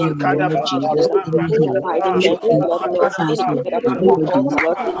the mighty name of Jesus. By the mercy, Lord, melt anything set up on this altar,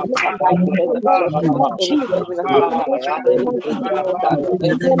 Lord. By the presence, Lord, cause anything given us, Father. Anything that given us that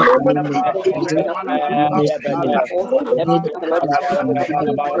anything that is given us, Father. Any forces, Heavenly Father, Lord, anything,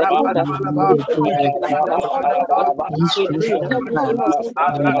 Heavenly Father, that is given upon our bodies, Lord. We pray that you, in the mighty name of Jesus,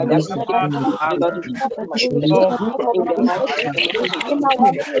 by the application of the blood, Lord, we come against it. In the mighty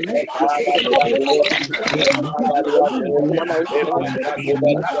name of Jesus. In the mighty name of Jesus. In the mighty name of Jesus. May you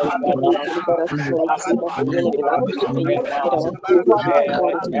deliver us from any spirit of the enemy, Lord.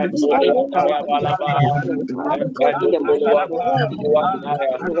 May you set our souls free from bondage of any kind of oppression, Heavenly Father.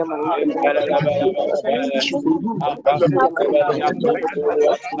 In the mighty name of Jesus. In the mighty name of Jesus. In the mighty name of Jesus,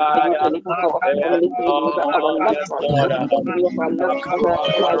 Father Lord, may you deliver our families, may you deliver our loved ones, Lord. Any of our loved ones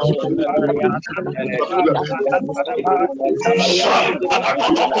that are alive, Heavenly Father, anything that may be afflicting them, anything that may be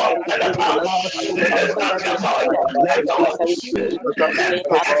afflicting them, Lord, we pray, Lord, may you destroy that, destroy that. Father, we pray that you may have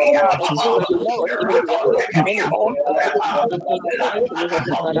your way, that you, Lord, destroy any workers from any altar, Lord, in Jesus' mighty name,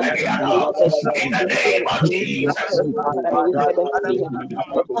 Heavenly Father. May you set them in the free from name any of influence, Jesus. Heavenly Father. May you set them free, Heavenly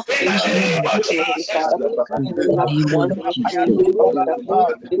Father. In In the Jesus' name of mighty name, Heavenly Jesus. Father. Any loved ones, any family members that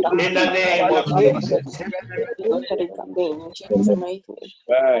have been In the name of Jesus. Let it come in Jesus' mighty name.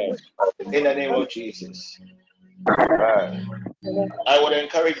 Amen. In the name of Jesus. Amen. I would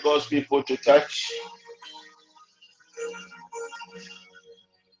encourage God's people to touch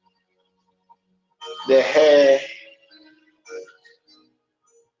the hair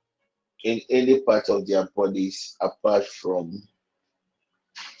in any part of their bodies apart from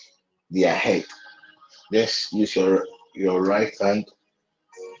their head. Just use your right hand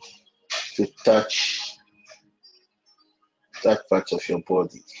to touch that part of your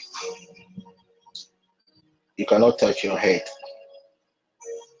body. You cannot touch your head.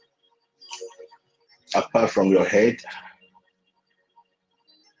 Apart from your head,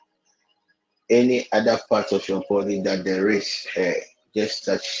 any other part of your body that there is hair, just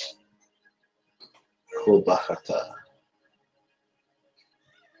touch Kobahata.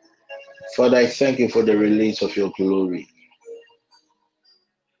 Father, I thank you for the release of your glory.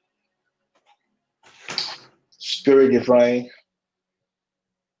 Spirit divine,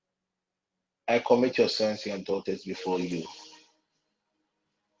 I commit your sons and daughters before you.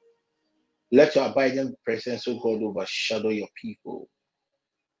 Let your abiding presence, O God, overshadow your people.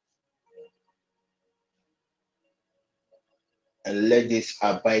 And let this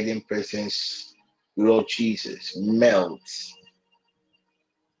abiding presence, Lord Jesus, melt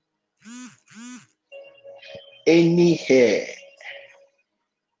any hair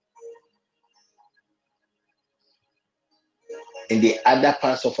in the other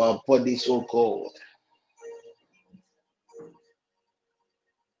parts of our bodies, O God,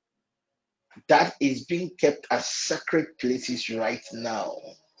 that is being kept as sacred places right now,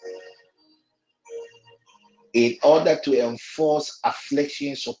 in order to enforce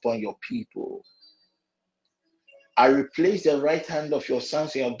afflictions upon your people. I replace the right hand of your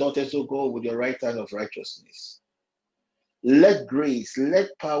sons and your daughters, O God, with your right hand of righteousness. Let grace,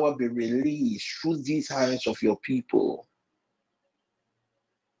 let power be released through these hands of your people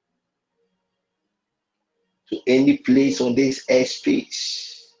to any place on this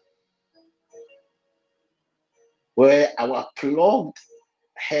airspace where our plugged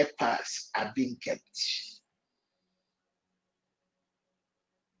hair paths are being kept.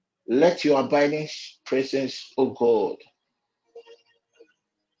 Let your abiding presence, O God,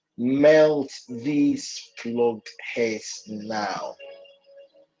 melt these plugged hairs now.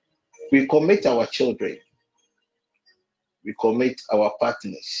 We commit our children, we commit our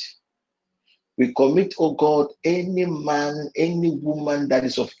partners, we commit, oh God, any man, any woman that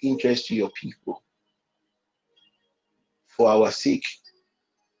is of interest to your people for our sake.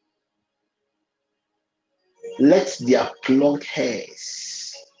 Let their plucked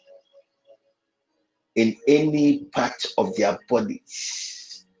hairs in any part of their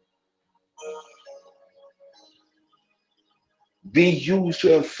bodies be used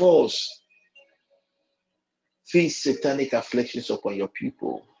to enforce these satanic afflictions upon your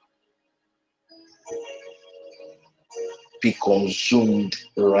people. Be consumed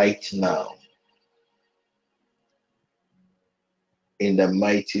right now in the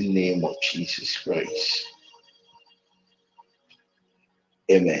mighty name of Jesus Christ.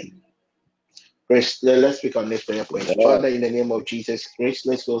 Amen. Grace, let's speak on this prayer point. Amen. Father, in the name of Jesus, Grace,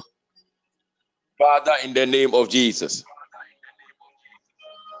 let's go. Father, in the name of Jesus,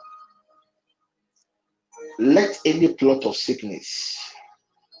 Let any plot of sickness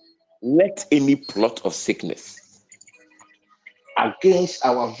let any plot of sickness against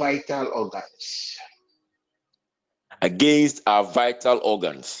our vital organs against our vital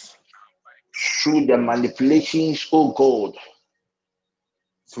organs through the manipulations, oh God,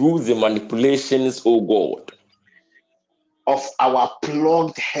 through the manipulations, O God, of our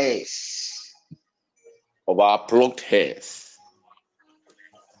plugged hairs of our plucked hairs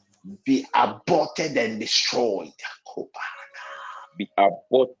be aborted and destroyed. be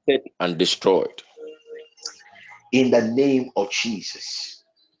aborted and destroyed. In the name of Jesus.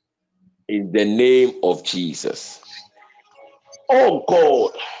 In the name of Jesus. Oh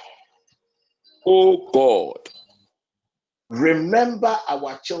God, O God, remember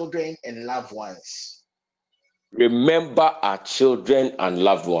our children and loved ones. remember our children and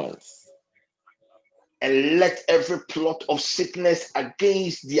loved ones. And let every plot of sickness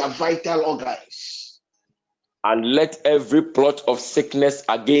against their vital organs And let every plot of sickness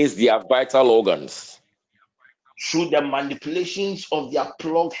against their vital organs through the manipulations of their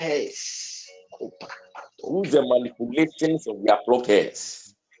plugged hairs through the manipulations of their plucked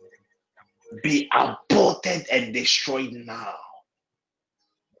hairs be aborted and destroyed now.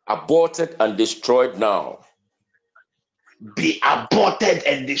 aborted and destroyed now. Be aborted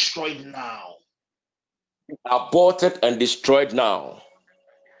and destroyed now. Aborted and destroyed now.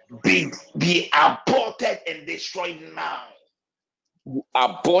 be aborted and destroyed now.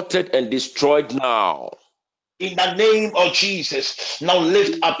 Aborted and destroyed now. In the name of Jesus. Now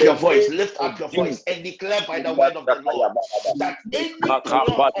lift In up the your voice, name lift of up your voice, Jesus. and declare by the word of the Lord that any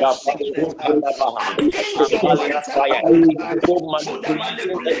plot of sickness against your vital organs through the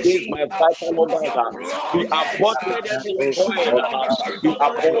Manipulation against manipulation my vital of organs your be bloodheads aborted and with destroyed fire of now. the Spirit Be of the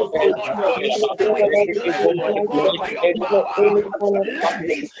living aborted and God. destroyed now. And we Any evil declare by manipulation, your any power, evil let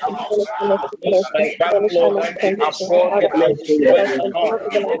these plots against my be vital organs aborted be and destroyed. aborted and Let destroyed the now.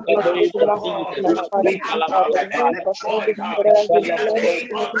 evil In the name plans of of God Jesus. be aborted and destroyed. In the name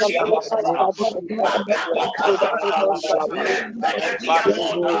of Jesus. Makabokalaba,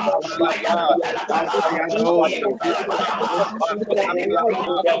 Lembedediamona, Ayantalaba, Impalaba. Any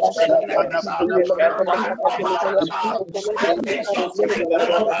plot of sickness aborted against your vital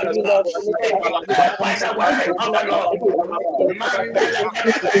organs and declare by the word of the Lord.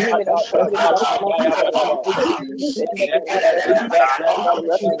 Mandelebelebe, Rapapapa, Ikelebelebelebo,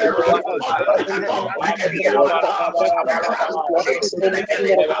 Rapapapelebo, Ekediaba,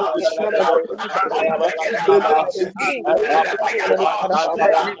 Rapapapelebo, Rapapapelebo, Ipelebayaba,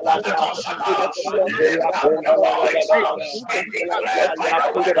 Rapapapasada. Lift up your voice and declare by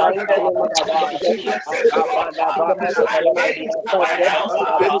the word of the Lord. Every program against our health,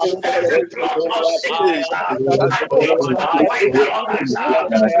 every plot of sickness against our vital organs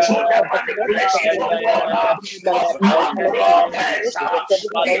through the manipulation of God of your bloodheads,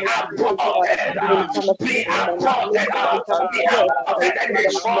 be aborted, be aborted, be aborted and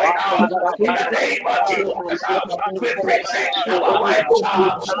destroyed in the name of Jesus. We present our wives,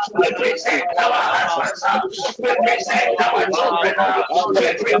 we present our husbands, we present our children, we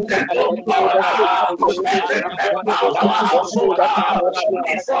present, oh God, every member of our household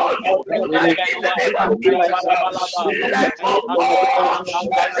before you in the name of Jesus. Let, oh God,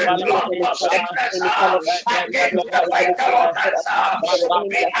 every plot of sickness against the vital organs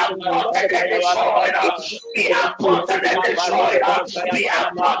be aborted and destroyed, be aborted and destroyed, be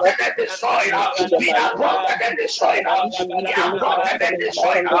aborted and destroyed, be aborted and destroyed, be aborted and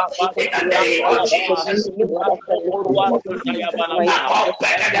destroyed in the name of Jesus. Lift up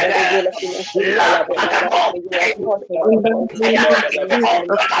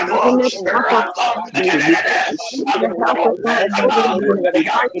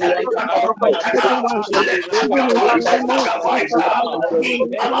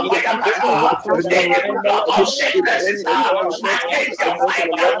your voice any plot of sicknesses against your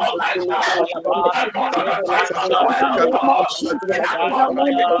vital organs through the blood of Christ and the word of God be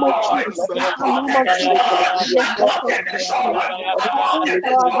aborted and destroyed, aborted and destroyed, aborted and destroyed,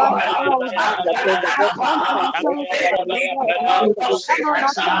 aborted and destroyed. Any plot of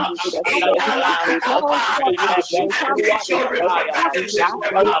sickness in the Lakatapa against your reproductive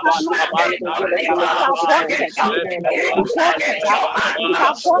system, against your liver, against your kidney, against your heart.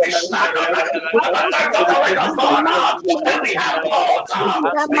 We stand on the light of the word of God, and we abort,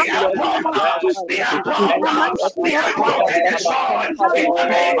 we abort, we abort, we abort and destroy in the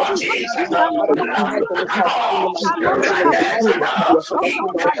name of Jesus. Lakatabo, Redesada,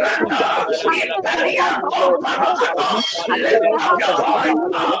 Impelanda, Impelia, Comparado. Lift up your voice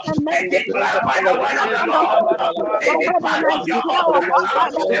and declare by the word of the Lord. Any part of your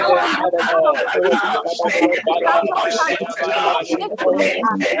organ, your any plot of sickness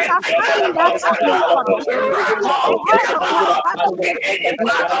against your organ, Rako Pelaba, any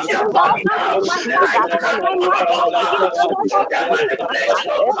part of your body that is aborted through the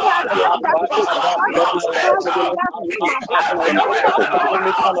manipulation of God of our bloodheads. We declare by the word of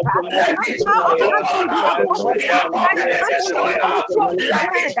God, let this plot, oh God, be aborted and destroyed.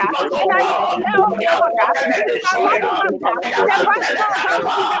 Let this plot, oh God, be aborted and destroyed.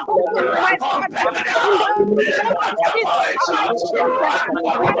 Ayatelekaba, Rakompelada. Lift up your voice.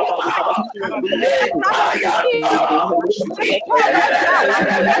 Rapapapa, Lepayanta,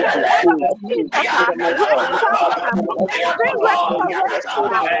 Ipelelelelelele.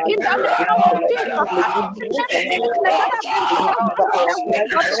 Any plot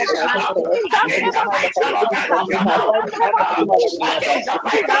against our vital organs against the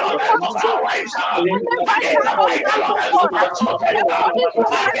vital organs of our wives, against the vital organs of our children,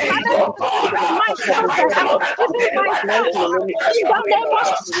 against, oh God, the vital organs of anyone else. We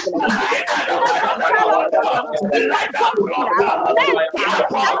declare by the word of cannot stand. We are broken that. Let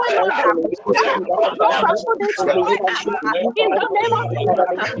I will not that. Every purpose of food destroyed that. In the name of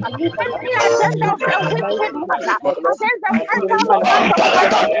Jesus. Any agenda of the wicked one against the vital organs of my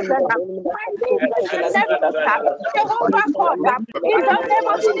children, my nieces and nephews, Jehovah God, in the name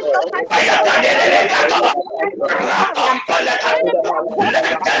of Jesus, I pray. Let it be aborted. Let it be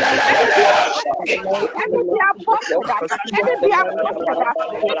aborted. Let it be aborted. Let it be aborted.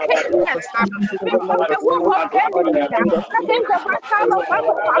 Wickedness from the womb of the enemy against the vital organs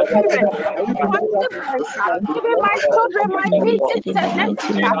of our parents, our siblings, even my children, my nieces In the and mighty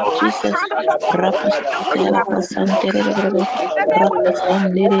nephews. name of I Jesus. stand on the promises of the word. In the name of Jesus.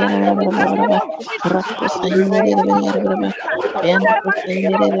 In the name of Jesus. In the name of Jesus. In the mighty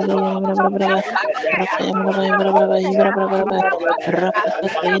name of Jesus. Let it be aborted.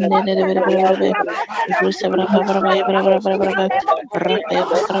 In the name of Jesus. In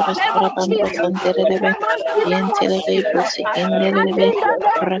the name of Jesus. In the mighty name of Jesus. And in the name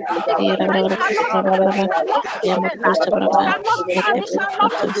of Jesus. It cannot stand. It cannot stand. It cannot stand. It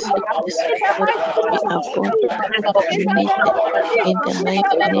cannot stand. In the mighty we name of abort Jesus. In the terminate name it of in Jesus. the In the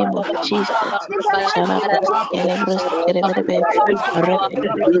mighty name of name of Jesus. Jesus. In the mighty name of Jesus. And in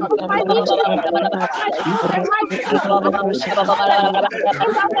the mighty name of Jesus. My nieces, my children, my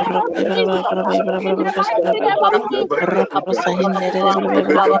children, I pray. In the name of Jesus. In the mighty name of Jesus. In the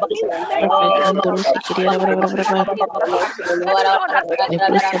name of Jesus. In the name of Jesus. Any Lord that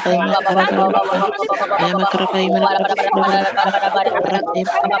is standing for family members, I never saw them.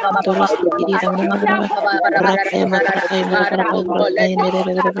 They are broken. They are broken. They are broken. In the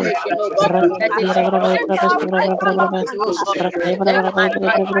vital organs. My nieces and nephews. Let it be aborted. In the name of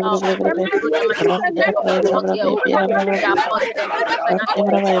Jesus. Let it be destroyed. In the name of Jesus. Upon them and our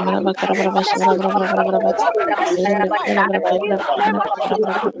children, our husbands. Every unfruitfulness. Vital organs of our children.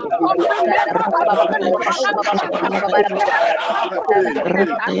 Let it be aborted. In the name of Jesus. In the mighty name of Jesus.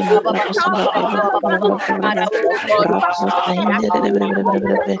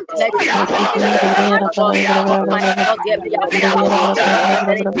 Let it be aborted. In the name of Jesus. In the name of Jesus. In the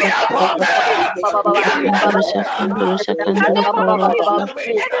name of Jesus. Let it be aborted. Let it be aborted.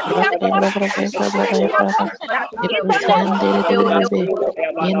 In the name of Jesus. In the mighty name of Jesus. Let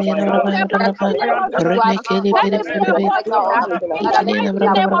it be aborted. In the mighty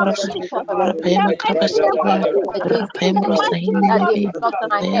name of Jesus. In the mighty name of Jesus. In the mighty name of Jesus. In the mighty name of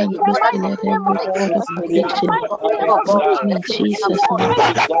Every word of Jesus. In the affliction mighty name of broken in Jesus. In Jesus' the name.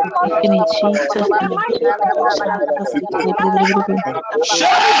 mighty name of Broken in Jesus. Jesus' In the name. mighty name of Jesus. In the name of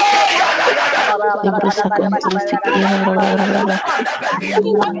Jesus. In the name of Jesus. In the name of Jesus. Jehovah God. In the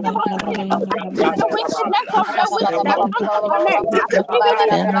name of Jesus. The wickedness of the wicked has come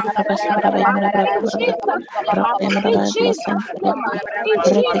to an end. Even in this generation. In Jesus' name. In Jesus' name. In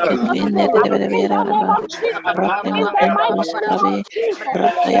Jesus' name. In the name of Jesus. In the mighty name of Jesus. In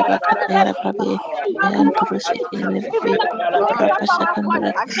the name of Jesus. In the name of Jesus. Even the siblings of our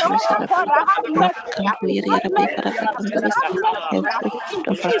father. Jehovah God, have mercy. Have mercy. Have mercy. Every In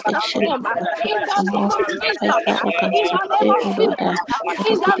of Jesus' affliction name. In the name amongst of the Jesus. vital organs In the name today, of O Lord, Jesus. let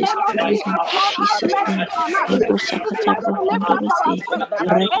In it be the name of destroyed in Jesus. Lord, have Jesus' name. mercy on us. Ebro Have sakata mercy bro and lift up our handorosi. voice. Any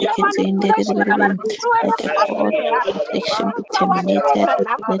Repekete manipulation indedebedebedem. through Let any the cord family of affliction be against our terminated. children,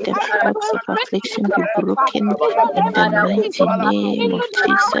 Let the against cords our of affliction be relationships, broken in the in name the of mighty Jesus, name of including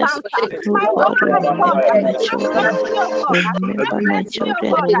Jesus. husbands. Oh My God, God, my God, remember my have children. mercy, oh God, Remember have my mercy, oh children,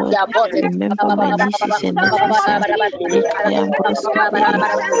 God, O Lord. have mercy, Remember oh my God, nieces in and the name nephews. of Jesus. Let it be aborted and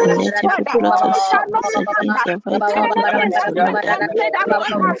Let every destroyed. plot and It shall not sickness stand. against the vital Let them organs, O that Lord, say that God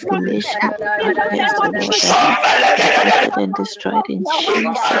every has not manipulation said. In the name against of the Lord, Jesus. be Let aborted the and counsel destroyed of in their wisdom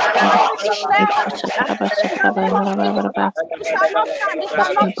Jesus' name. be destroyed. In the name of Jesus. It shall not stand. It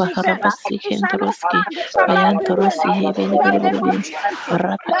shall not prevail. It shall not stand. It shall not prevail. In the name of Jesus.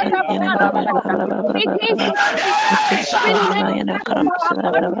 Let the blood of God begin to speak. Even in any part of our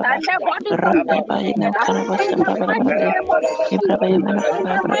bodies and the bodies of the children. In the mighty name of Jesus. In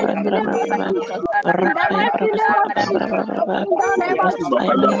the mighty name of Jesus. In the mighty name of Jesus. In the name of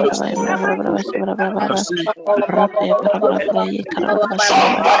Jesus. In the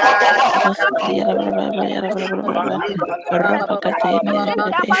mighty name of Jesus. In the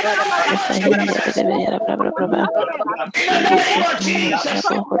battle of our children, our children, let it Jesus' be name, destroyed.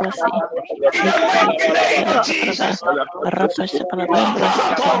 Makarabohorosi, In the name of Jesus.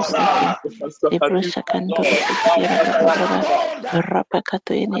 Rapashapalabandraskitorosiki, Librusakandorosiki,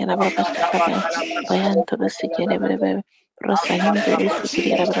 Rapakatoini, Rabrabashapaba, Bayantorosiki,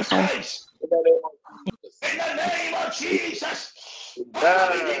 Rosahindorosiki, In the name of Jesus.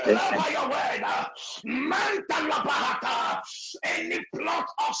 Father, we declare by your word, Mantalabahata, any plot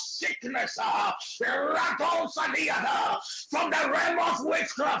of sickness, rattles and the other, from the realm of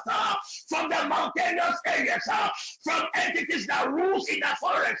witchcraft, from the mountainous areas, from entities that rules in the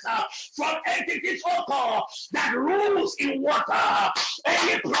forest, from entities, oh God, that rules in water,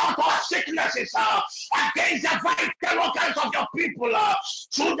 any plot of sicknesses against the vital organs of your people,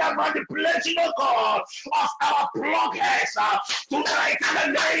 through the manipulation, oh God, of our blockheads, tonight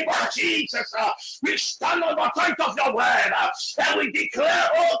in the name of Jesus, we stand on the point of your word, and we declare,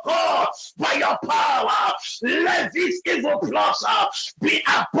 oh God, by your power, let these evil plots be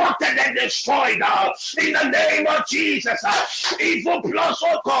aborted and destroyed in the name of Jesus. Evil plots,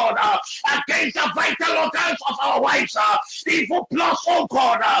 oh God, against the vital organs of our wives, evil plots, oh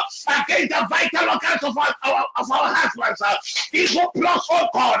God, against the vital organs of our husbands, evil plots, oh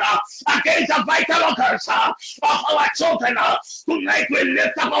God, against the vital organs of our children. Tonight we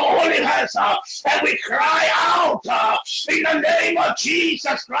lift up our holy hands and we cry out in the name of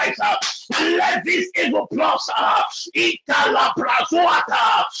Jesus Christ. Let these evil plots be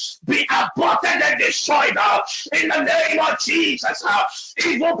aborted and destroyed in the name of Jesus.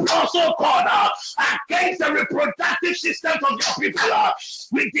 Evil plots, oh God, against the reproductive systems of your people,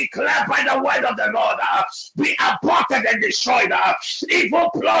 we declare by the word of the Lord, be aborted and destroyed. Evil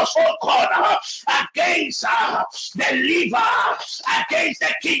plots, oh God, against the liver, against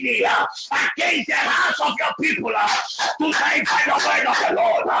the kidney, against the hearts of your people, tonight by the word of the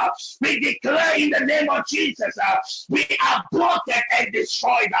Lord, we declare in the name of Jesus, we are aborted and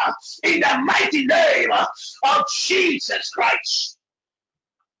destroyed in the mighty name of Jesus Christ.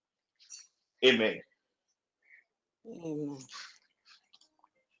 Amen. Amen.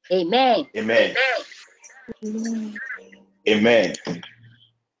 Amen. Amen. Amen.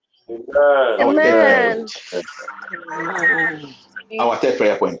 Our third prayer Amen. point. Our third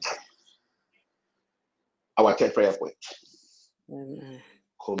prayer point. Our third prayer point.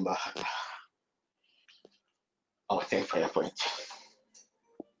 Our third prayer point.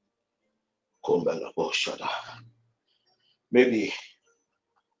 Maybe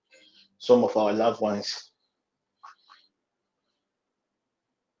some of our loved ones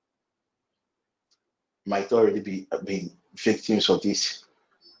might already be being victims of these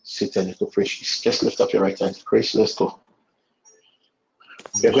satanic operations. Just lift up your right hand. Praise, let's go.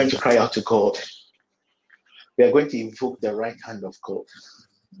 We are going to cry out to God. We are going to invoke the right hand of God.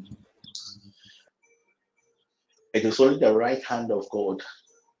 It is only the right hand of God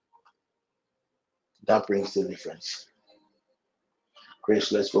that brings deliverance.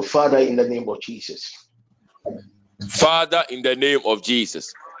 Praise, let's go. Father, in the name of Jesus. Father, in the name of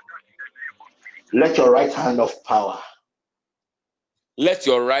Jesus, Let your right hand of power let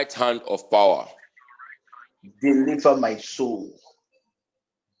your right hand of power deliver my soul,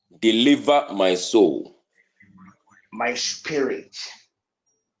 deliver my soul, my spirit,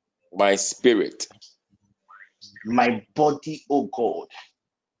 my spirit, my body, O God,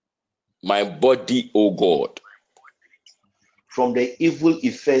 my body, O God, from the evil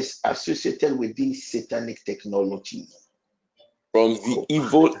effects associated with this satanic technology. from the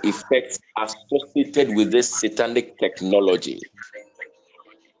evil effects associated with this satanic technology.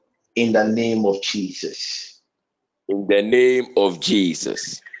 In the name of Jesus. In the name of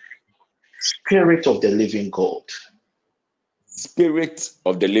Jesus. Spirit of the living God. Spirit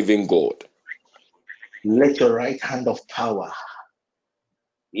of the living God. Let your right hand of power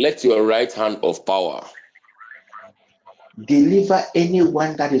Let your right hand of power deliver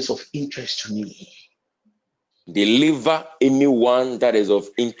anyone that is of interest to me. deliver anyone that is of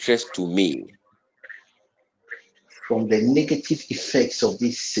interest to me From the negative effects of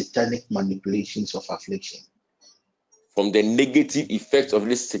these satanic manipulations of affliction. from the negative effects of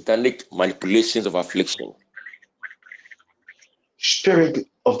these satanic manipulations of affliction. Spirit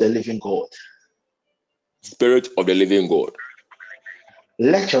of the living God. Spirit of the living God.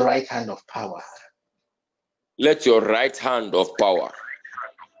 Let your right hand of power Let your right hand of power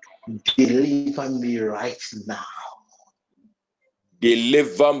deliver me right now.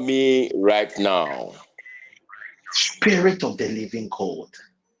 deliver me right now. Spirit of the living God.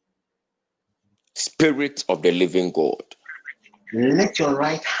 Spirit of the living God. Let your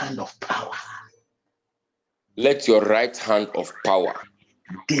right hand of power Let your right hand of power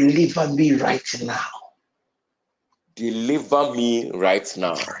deliver me right now. deliver me right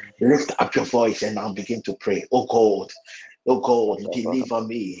now. Lift up your voice and now begin to pray. Oh God, deliver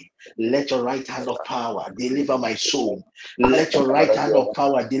me. Let your right hand of power deliver my soul. Let your right hand of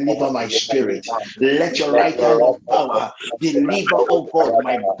power deliver my spirit. Let your right hand of power deliver, oh God,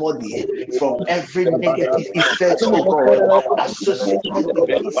 my body from every negative effect, oh God, associated with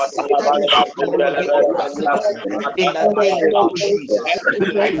this satanic technology of affliction. In the name of Jesus,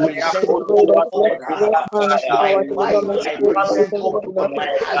 I present, oh God, my wife. I present, oh God, my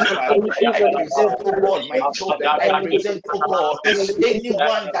husband. I present, oh God, my children. I present, oh God,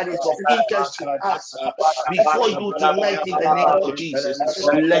 anyone that is of interest to us before you tonight in the name of Jesus.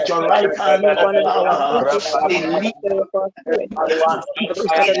 Let your right hand of power deliver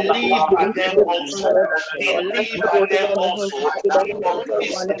them also. Deliver them also from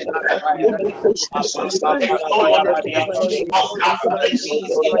this technology of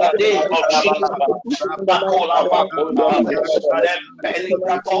afflictions in the name of Jesus. Makola Bakula,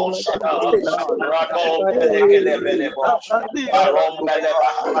 Lempelikato Shada, Radom Belekelebelebo, Barom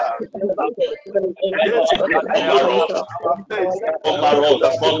Belebahata, Bombarosh, Bombarosh,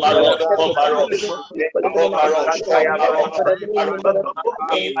 Bombarosh, Bombarosh, Bombarosh, Bombarosh,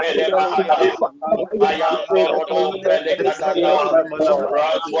 Ibelebahata, Ayam Borodom Belekadada,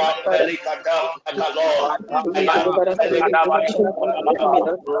 Razwam Belikadam Agalo, Ayam Belikadam,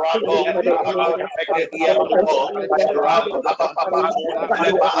 Radom Bekadiabato, Ram Papapakum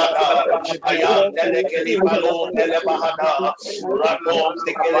Belebahada, Ayam Delekeli Balon Belebahada, Radom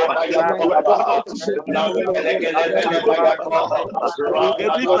Tekelebayato, Lam Belekelebayato,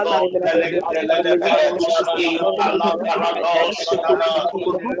 Ram Badom Belekelebe, Impala Parado Shadana,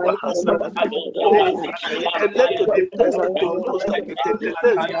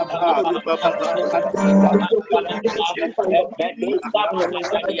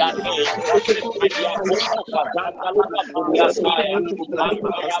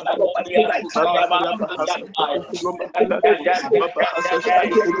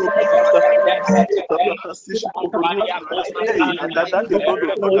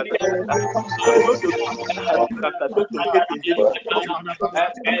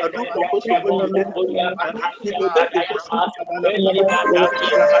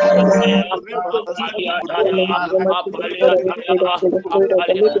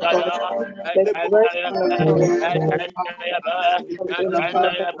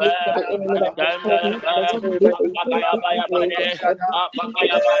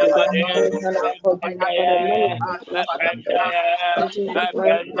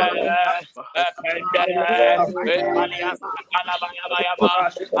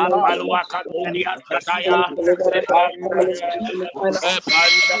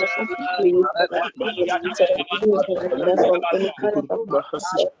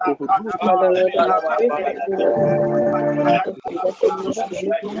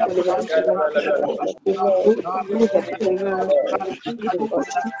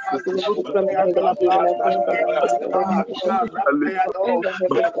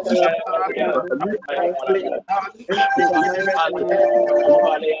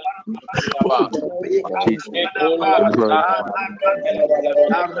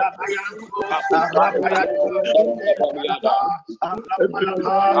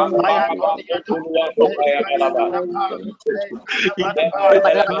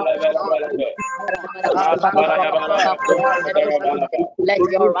 Let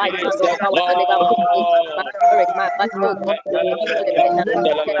your right hand of power deliver my soul, my spirit, my body, oh God, from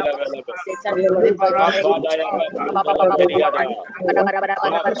evil depression, affliction,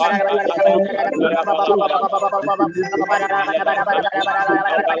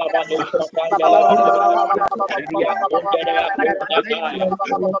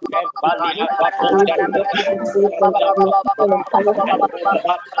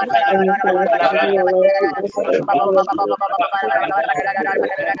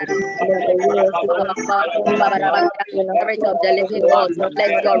 satanic Spirit of the living God,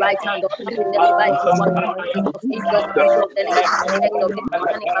 let your right hand of healing deliver anyone of interest issue of the negative effect of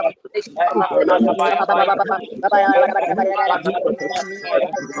this satanic manipulation of affliction.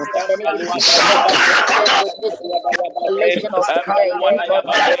 The negative effect associated with this manipulation of the enemy of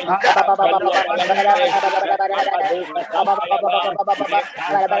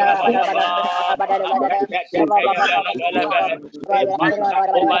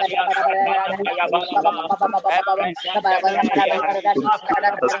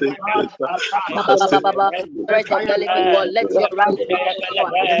Spirit of the living God, let your right hand of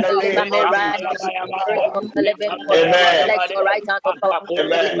power deliver me right now. Spirit of the living God, Amen. let your right hand of power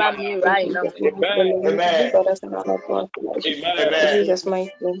Amen. deliver me right now. Amen. In Amen. Jesus'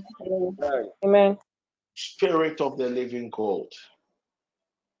 mighty name. Amen. Spirit of the living God,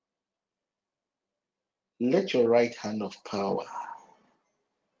 let your right hand of power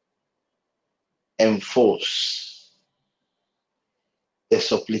enforce the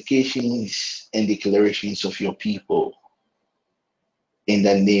supplications and declarations of your people in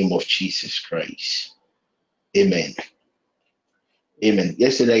the name of Jesus Christ. Amen. Amen.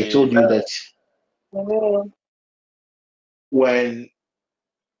 Yesterday I told you that when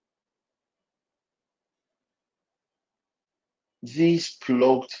these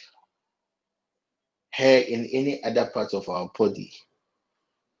plucked hair in any other part of our body,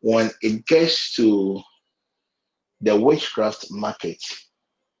 when it gets to the witchcraft market,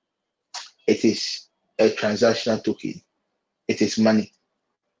 it is a transactional token. It is money.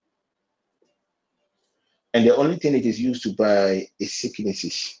 And the only thing it is used to buy is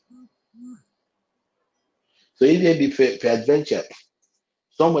sicknesses. So if there be peradventure,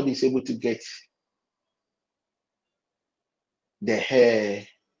 somebody is able to get the hair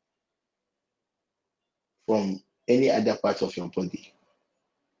from any other part of your body,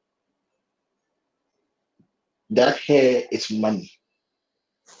 that hair is money.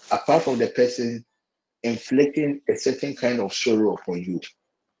 Apart from the person inflicting a certain kind of sorrow upon you,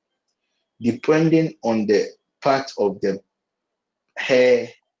 depending on the part of the hair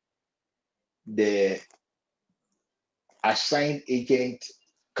the assigned agent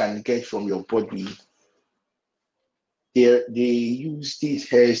can get from your body, they use these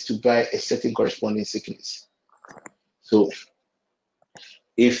hairs to buy a certain corresponding sickness. So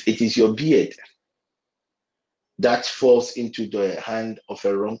if it is your beard that falls into the hand of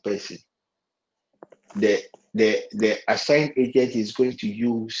a wrong person, the assigned agent is going to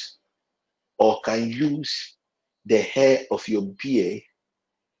use or can use the hair of your beard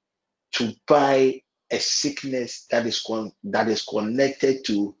to buy a sickness that is connected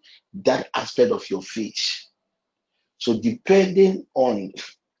to that aspect of your face. So depending on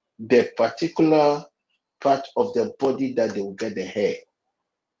the particular part of the body that they will get the hair,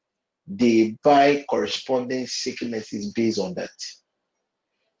 they buy corresponding sicknesses based on that.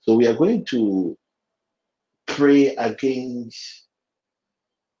 So we are going to pray against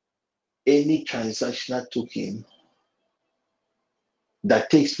any transactional token that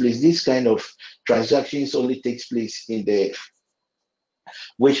takes place. This kind of transactions only takes place in the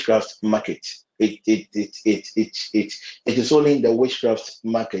witchcraft market. It is only in the witchcraft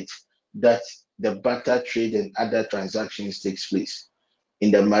market that the barter trade and other transactions takes place. In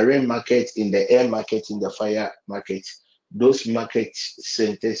the marine market, in the air market, in the fire market, those market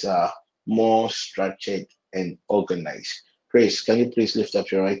centers are more structured and organized. Praise, can you please lift up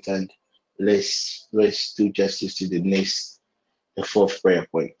your right hand? Let's do justice to the fourth prayer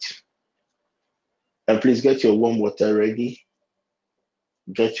point. And please get your warm water ready.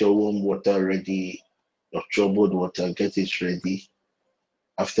 Get your warm water ready, your troubled water, get it ready.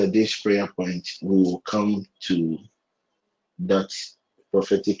 After this prayer point, we will come to that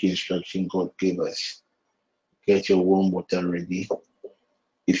prophetic instruction God gave us. Get your warm water ready.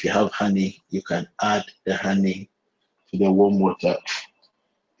 If you have honey, you can add the honey to the warm water.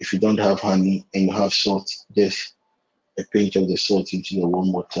 If you don't have honey and you have salt, just a pinch of the salt into the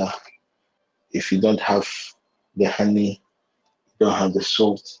warm water. If you don't have the honey, you don't have the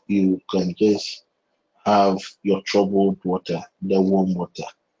salt, you can just have your troubled water, the warm water.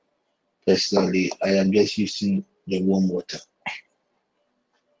 Personally, I am just using the warm water.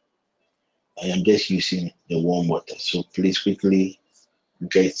 I am just using the warm water. So please quickly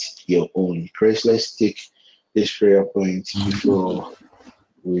get your own. Praise, let's take this prayer point before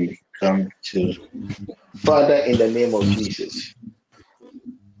we come to Father in the name of Jesus.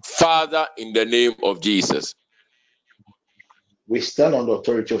 Father, in the name of Jesus, We stand on the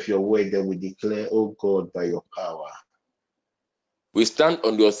authority of your word that we declare, oh God, by your power. we stand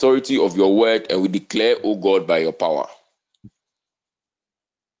on the authority of your word and we declare, O God, by your power.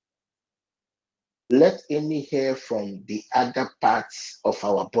 Let any hair from the other parts of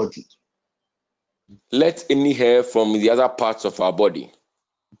our body Let any hair from the other parts of our body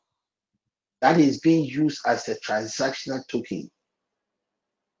that is being used as a transactional token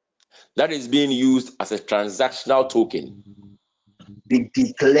that is being used as a transactional token be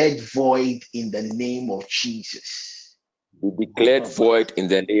declared void in the name of Jesus. be declared void in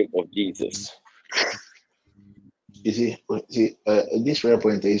the name of Jesus. You see, this prayer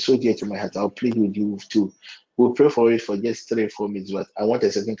point is so dear to my heart. I'll plead with you too. We'll pray for it for just 3 or 4 minutes, but I want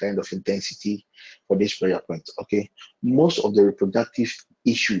a certain kind of intensity for this prayer point. Okay, most of the reproductive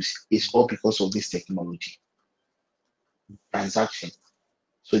issues is all because of this technology transaction.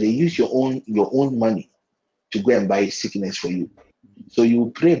 So they use your own money to go and buy sickness for you. So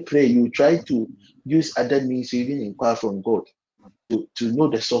you pray, you try to use other means to even inquire from God to know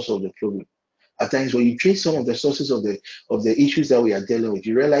the source of the problem. At times, when you trace some of the sources of the issues that we are dealing with,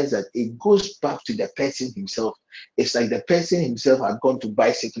 you realize that it goes back to the person himself. It's like the person himself had gone to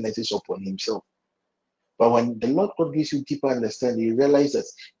buy sicknesses upon himself. But when the Lord God gives you deeper understanding, you realize that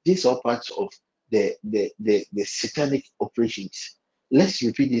these are parts of the satanic operations. Let's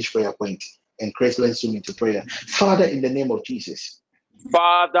repeat this prayer point, and Christ, let's zoom into prayer. Father, in the name of Jesus,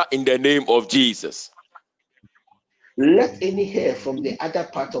 Father, in the name of Jesus, let any hair from the other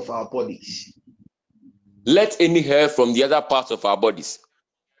part of our bodies let any hair from the other parts of our bodies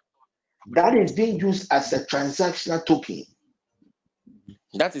that is being used as a transactional token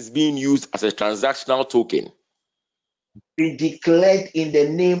that is being used as a transactional token be declared in the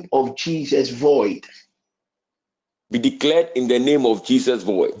name of Jesus void. be declared in the name of Jesus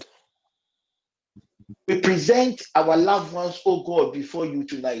void. We present our loved ones, oh God, before you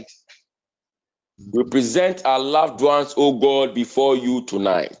tonight. We present our loved ones, oh God, before you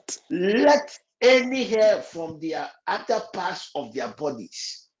tonight. Let any hair from their other parts of their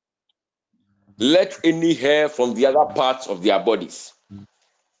bodies Let any hair from the other parts of their bodies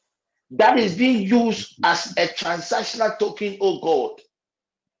that is being used as a transactional token, oh God,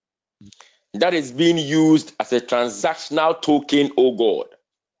 that is being used as a transactional token, oh God,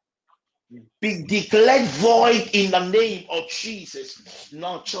 be declared void in the name of Jesus.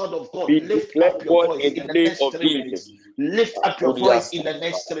 Now, child of God, be lift declared up your void voice in in the the name next of 3 minutes. Jesus. Lift up your voice in the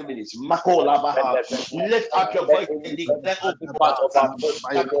next 3 minutes. Makola Baha. Lift up your voice and declare, oh Part God, of our body,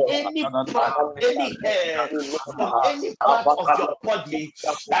 oh that God. any part, any hair from any part of your body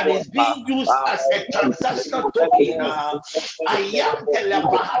that is being used as a transactional token, I am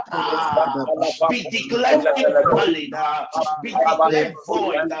telepahata, be declared invalid, be declared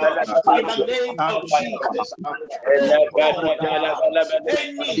void in the name of Jesus. Oh God,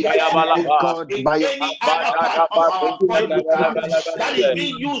 any hair in any other part of our body that is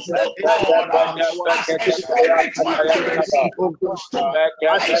being used, oh God, as a spiritual currency to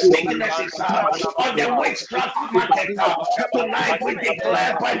buy sicknesses on the witchcraft market. Tonight we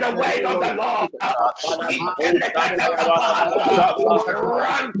declare by the word of the Lord.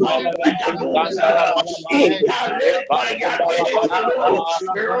 Rantom Pegadusa, Itale Payadelu,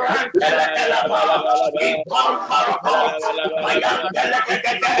 Rantele Elaba, Ikomparabo, Payandele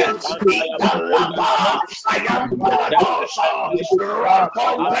Gede, Italaba, Ayam Peladosa,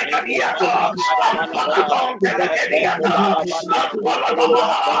 Rantom Pegadiata, Ampalatom Pelegadiata, Ampaladama,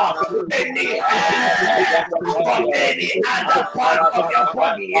 any hair from any other part of your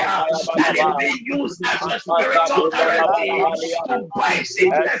body that is being used as a spiritual currency to buy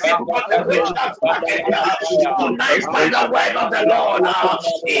sicknesses on the witchcraft market. Tonight, by the word of the Lord,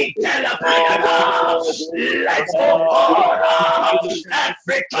 let's, oh God,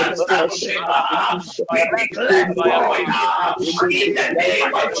 every transaction be declared void in the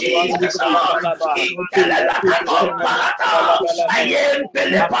name of Jesus. I am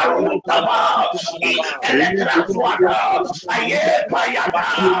Peleparutaba, in Telegrafuata, I am Payada,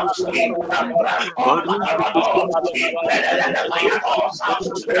 in Tambranton Parado, in Pelele Payadosa,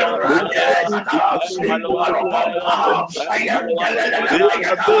 Randesada, in Parobompa, I am Telele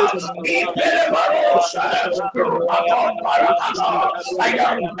Payada, in Pelevarosa, Ratom Paragada, I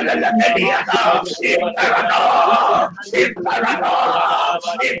am Telele Pediata, in Parada, in Parada,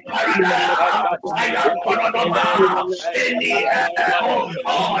 in Parada, I am Paradoma, in the oh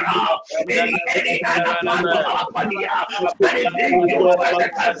God, any other part of our body that is being used as a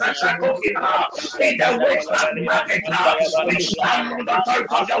transaction token in the witchcraft market. We stand on the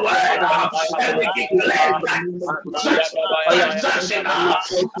authority of the word and we declare that such transaction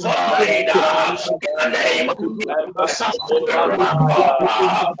void in the name of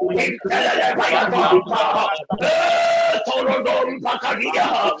Rapompa, Intelebayadampa, Torodom Pakadia,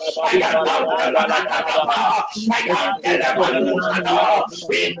 Ayatantalakatapa, Ayantelebaluzada,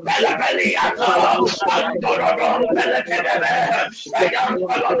 Impelebeliata, Antorodom Pelekedebe,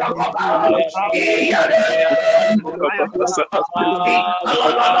 Ayampalodakaba, Iyade,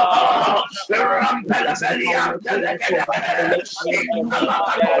 Ikaladadaba, Rampelebeliantelekedebe,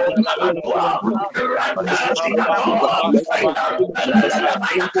 Inkalakadom Namatua, Rantasigato,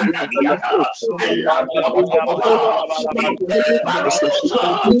 Ayampelelebayakadabiata, Alantokotokoba, Intelebarosa,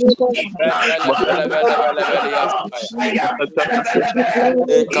 Intanadadadadadada, Ayampelebelebe,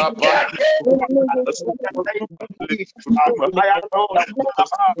 Iyade,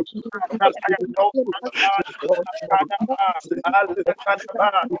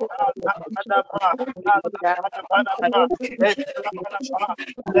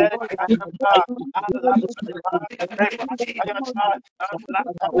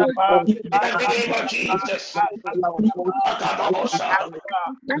 in the name of Jesus. In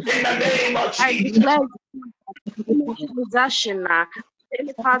the I name of Jesus. declare any transaction,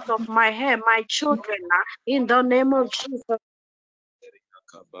 any part of my hair, my children, in the name of Jesus.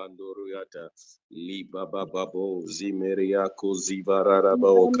 Kabandoruyata libababo zimeriako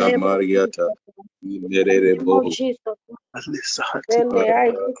zivararabo In the name of kamariata Jesus. In the name imererebo of Jesus. Then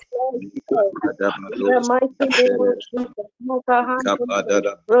I declare in the mighty name of Jesus.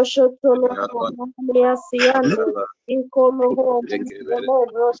 Makahandele, Roshotolo, Mahalia Siande, Ikoloho,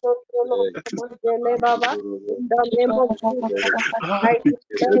 Mandele, Roshotolo, Mandele Baba. In the name of Jesus, I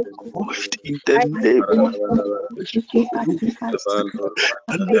declare, In the I name declare, I declare, I we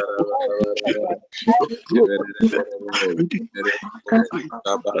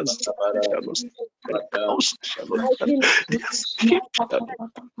declare house shall not stand. declare, The escape shall not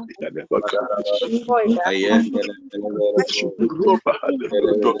never come. destroyed. Jesus,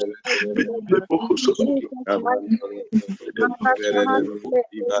 my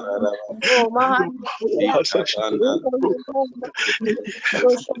oh, man,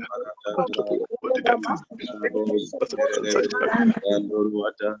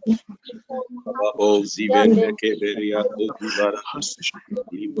 Babo zivende keberia kozivara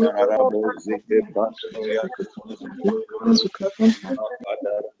limararabo zeke pateria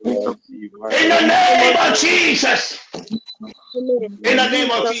In the name of Jesus. In the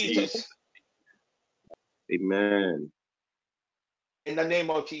name of Jesus. Amen. In the name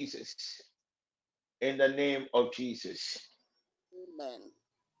of Jesus. In the name of Jesus. Amen.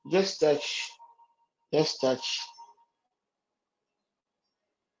 Just touch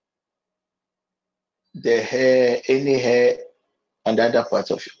the hair, any hair and the other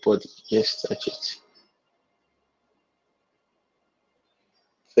part of your body. Just touch it.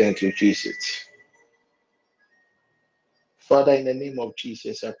 Thank you, Jesus. Father, in the name of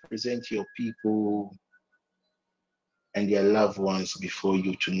Jesus, I present your people and their loved ones before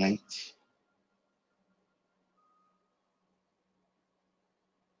you tonight.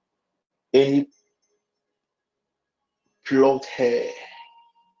 Any plucked hair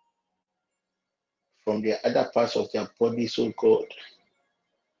from the other parts of their body, so God,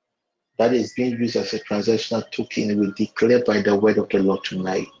 that is being used as a transactional token, we declare by the word of the Lord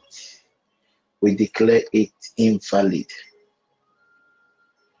tonight. We declare it invalid.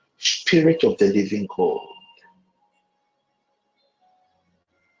 Spirit of the living God,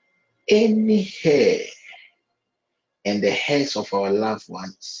 any hair and the hairs of our loved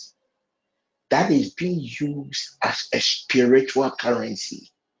ones that is being used as a spiritual currency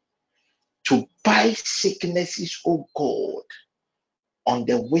to buy sicknesses, oh God, on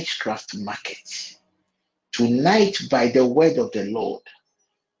the witchcraft market. Tonight, by the word of the Lord,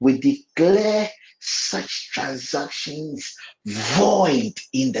 we declare such transactions void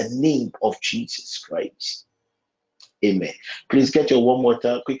in the name of Jesus Christ. Amen. Please get your warm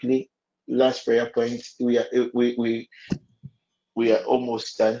water quickly. Last prayer point. We are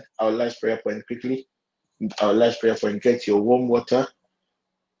almost done. Our last prayer point quickly. Our last prayer point. Get your warm water.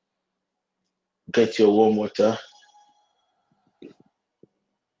 Get your warm water.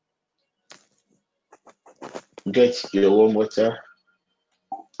 Get your warm water.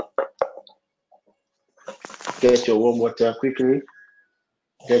 Get your warm water quickly.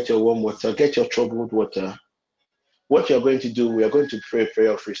 Get your warm water. Get your troubled water. What you're going to do, we are going to pray a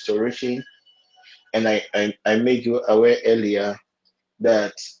prayer of restoration. And I made you aware earlier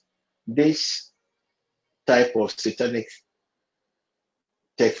that this type of satanic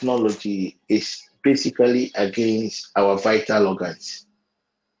technology is basically against our vital organs.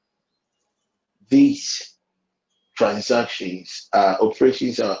 These transactions,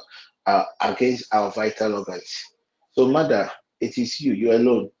 operations are against our vital organs. So, mother, it is you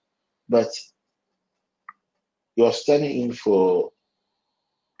alone, but you're standing in for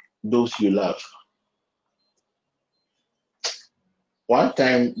those you love. One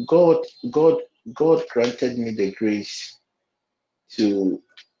time, God granted me the grace to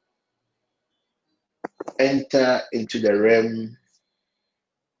enter into the realm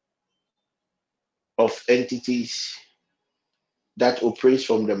of entities that operates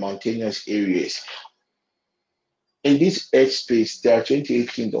from the mountainous areas. In this earth space, there are 28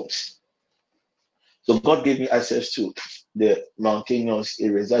 kingdoms. So God gave me access to the mountainous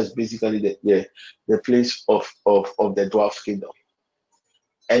areas. That's basically the place of the dwarf kingdom.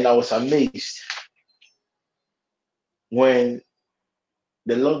 And I was amazed when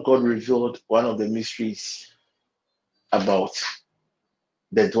the Lord God revealed one of the mysteries about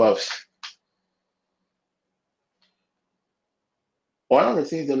the dwarfs. One of the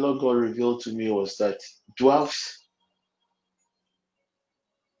things the Lord God revealed to me was that dwarfs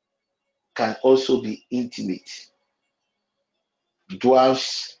can also be intimate.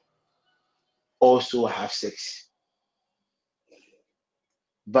 Dwarfs also have sex.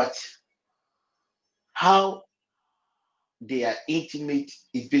 But how they are intimate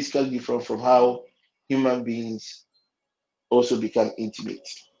is basically different from how human beings also become intimate.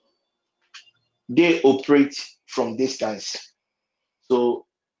 They operate from distance. So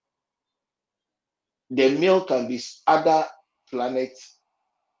the male can be other planet,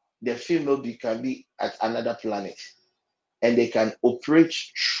 the female can be at another planet, and they can operate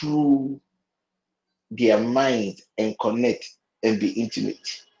through their mind and connect and be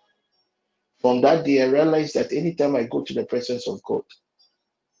intimate. From that day, I realized that anytime I go to the presence of God,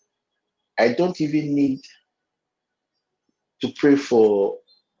 I don't even need to pray for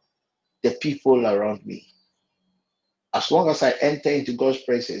the people around me. As long as I enter into God's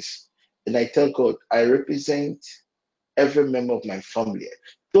presence and I tell God, I represent every member of my family.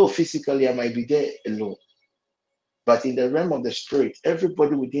 Though physically I might be there alone, but in the realm of the spirit,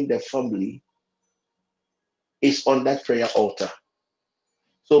 everybody within the family is on that prayer altar.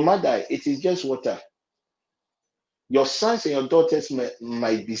 So, mother, it is just water. Your sons and your daughters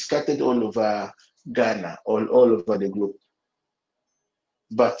might be scattered all over Ghana or all over the globe.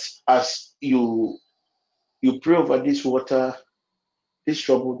 But as you pray over this water, this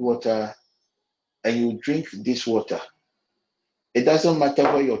troubled water, and you drink this water, it doesn't matter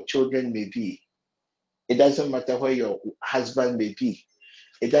where your children may be. It doesn't matter where your husband may be.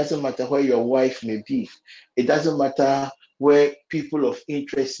 It doesn't matter where your wife may be. It doesn't matter where people of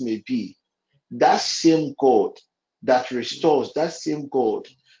interest may be. That same God that restores, that same God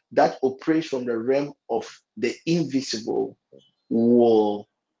that operates from the realm of the invisible will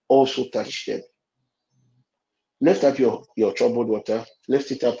also touch them. Lift up your troubled water.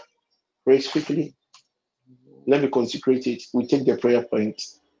 Lift it up. Praise quickly. Let me consecrate it. We take the prayer point,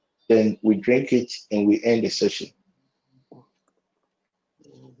 then we drink it, and we end the session.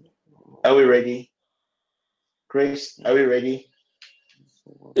 Are we ready? Grace, are we ready?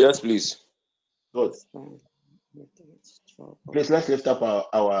 Yes, please. Good. Please let's lift up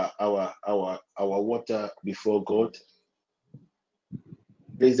our water before God.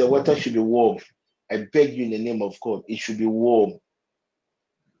 Please, the water should be warm. I beg you in the name of God, it should be warm.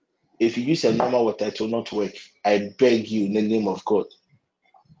 If you use a normal water, it will not work. I beg you in the name of God.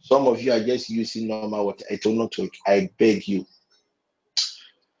 Some of you are just using normal water, it will not work. I beg you.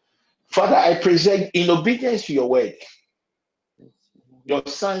 Father, I present in obedience to your word. Your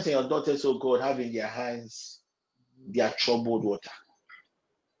sons and your daughters, oh God, have in their hands their troubled water.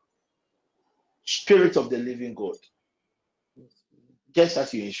 Spirit of the living God, just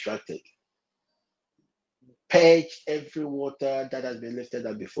as you instructed, purge every water that has been lifted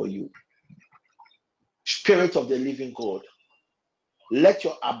up before you. Spirit of the living God, let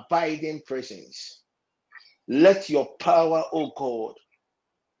your abiding presence, let your power, oh God,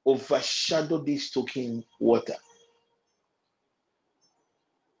 overshadow this token water.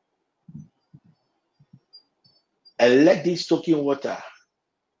 And let this token water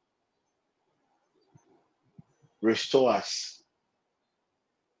restore us,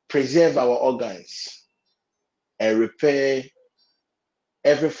 preserve our organs, and repair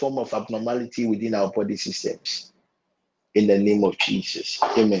every form of abnormality within our body systems. In the name of Jesus.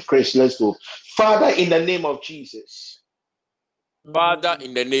 Amen. Chris, let's go. Father, in the name of Jesus. Father,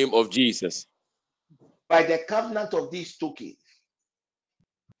 in the name of Jesus, By the covenant of this token,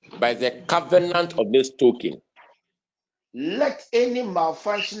 by the covenant of this token, let any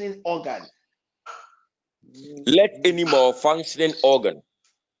malfunctioning organ let any malfunctioning organ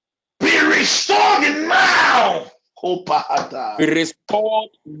be restored now. be restored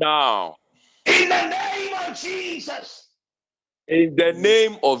now. In the name of Jesus. In the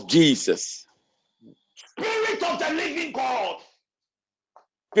name of Jesus, Spirit of the living God.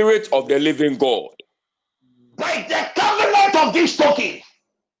 Spirit of the living God, By the covenant of this token,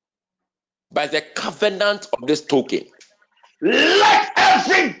 by the covenant of this token, let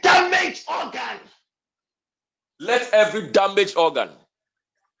every damaged organ let every damaged organ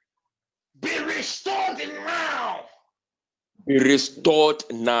be restored now. be restored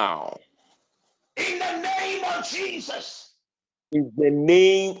now. In the name of Jesus. In the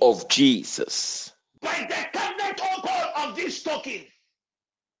name of Jesus, By the covenant, oh God, of this token,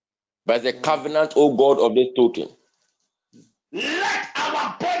 by the covenant, O God, of this token, let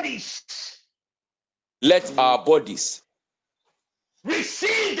our bodies let our bodies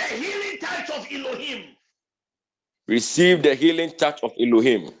receive the healing touch of Elohim. receive the healing touch of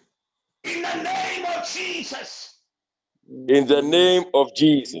Elohim. In the name of Jesus. In the name of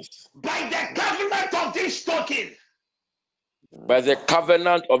Jesus, By the covenant of this token, by the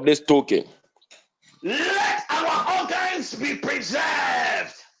covenant of this token, let our organs be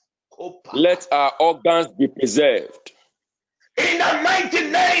preserved. let our organs be preserved. In the mighty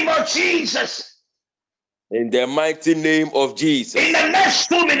name of Jesus. In the mighty name of Jesus. In the next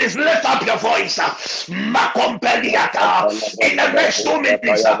 2 minutes, lift up your voice. Makompeliata. In the next 2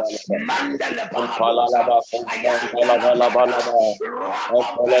 minutes, Mandele Bahadosa. Ayantala Pata.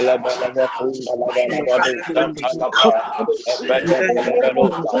 Rakompelapata. By the covenant of this together, let every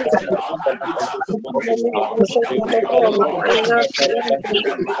malfunction organ be restored to the way of the Lord. Let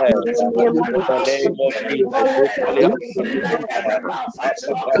every malfunction organ In the name of be Jesus. repaired. Let every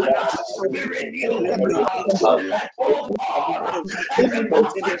malfunction organ be renewed. Let, oh God, every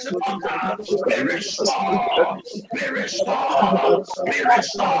malfunction organ be restored, be restored, be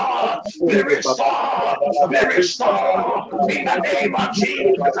restored, be restored, be restored in the name of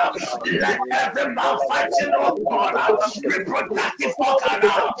Jesus. Let every malfunction, oh God, reproductive organ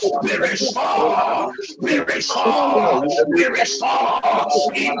be restored, be restored, be restored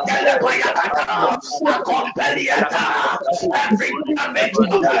in Telepayakata, Acompeliata, every damaged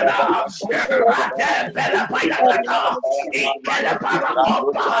organ, Radembelapayakata,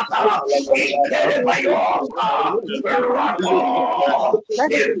 Ikeleparakopata, Ikelepayoka, Rako,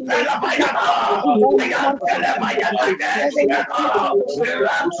 Impelabayana, Ayantelebayakadesiana,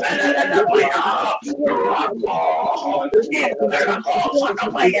 Rampelelebaya, Rako,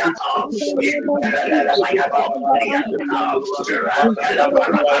 Imperakosakapayata, Impelelebayakopaliata,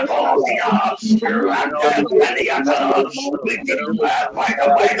 Rampeleparakatosia, Rantempeliata. We declare by the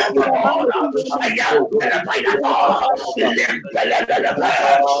word of the Lord, Ayantelebayata, Limpelelebe,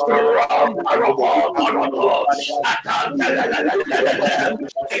 Ramparoko, Poroto, Atantelelelelele,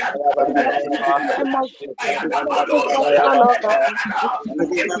 Ayantelelelele, Ayatabadosa,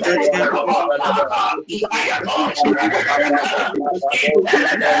 Impeleperobota, Ayatosa,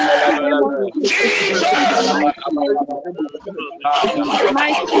 Impelele, Jesus,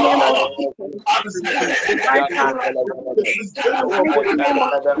 Amparoko, Antelelelele, Intelapayana,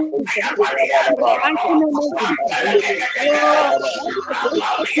 Ayapaliantoro, Santelekekeke,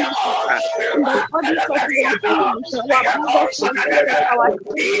 Rapaliamo, Ranteleberiana, Ayatosakadede,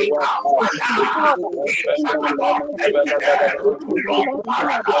 Ikampata, Isakakompelede,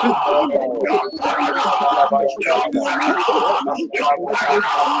 Yomparada, Yomparada, Yomparada,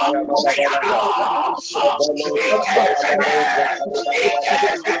 Yomparada, Ayana, Ikezede,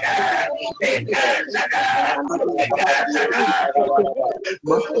 Ikezede, Ikezede, Ikezede,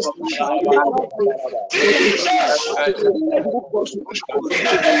 Jesus, in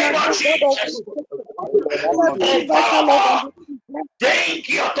the name of Jesus. Oh, Palama. Thank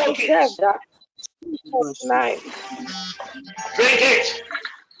you, tokens. Drink it.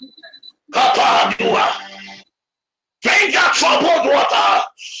 Papa Dua. Drink your troubled water.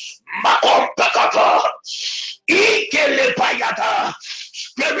 Makompekata. Ikelepayata.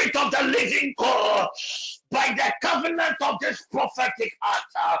 Spirit of the living God. By the covenant of this prophetic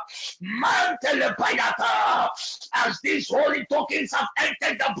act, Mantelepayata, as these holy tokens have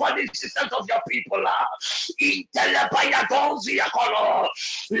entered the body systems of your people, Intelepayatosiakolo,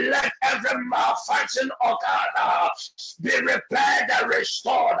 let every malfunction organ be repaired and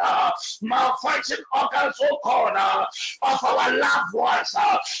restored. Malfunction organs, oh God, of our loved ones,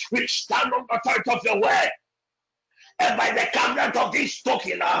 which stand on the authority of your word. And by the covenant of this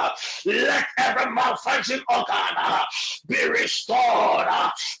token, let every malfunction organ be restored,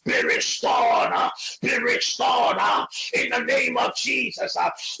 be restored, be restored in the name of Jesus.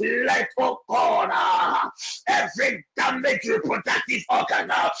 Let, oh God, every damaged reproductive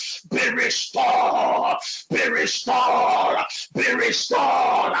organ be restored, be restored, be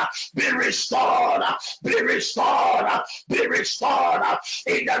restored, be restored, be restored, be restored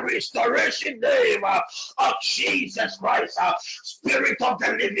in the restoration name of Jesus Christ, Spirit of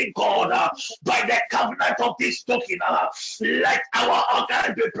the living God, by the covenant of this token, let our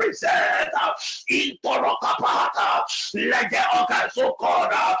organs be preserved. In Torokapata, let the organs, oh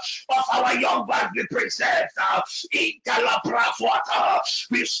God, of our young ones be preserved. In Calabraswata,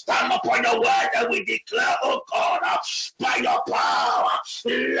 we stand upon your word and we declare, oh God, by your power,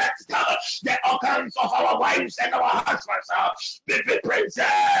 let the organs of our wives and our husbands be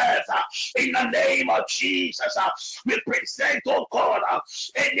preserved in the name of Jesus. We present, oh God,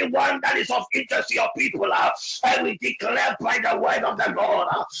 anyone that is of interest to your people, and we declare by the word of the Lord,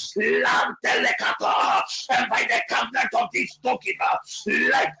 Lam Telekata, and by the covenant of this token,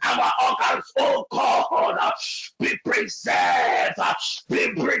 let our organs, oh God, be preserved,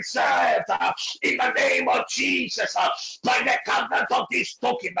 in the name of Jesus, by the covenant of this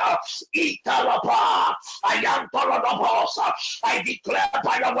token, Italapa, I am Tolodobos, I declare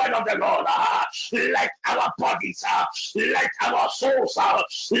by the word of the Lord, let our bodies, let our souls,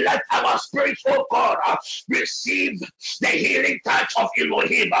 let our spirits, oh God, receive the healing touch of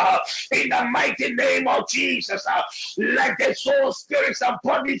Elohim, in the mighty name of Jesus. Let the soul, spirits, and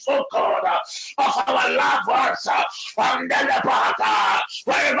bodies, oh God, of our loved ones,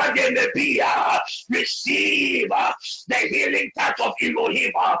 wherever they may be, receive the healing touch of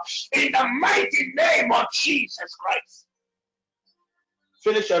Elohim, in the mighty name of Jesus Christ.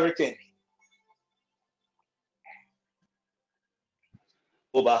 Finish everything.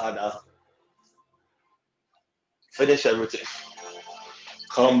 Obahada. Finish everything.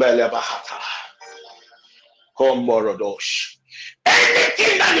 Kombelebahata. Komborodosh.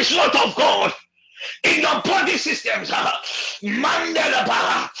 Anything that is not of God in your body systems,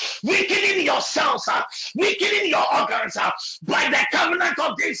 Mandelaba, weakening your cells, weakening your organs, by the covenant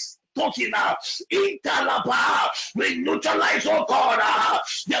of this talking, Intalaba, we neutralize, oh God,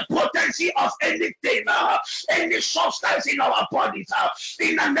 the potency of anything, any substance in our bodies,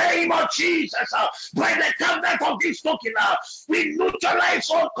 in the name of Jesus, by the covenant of this talking, we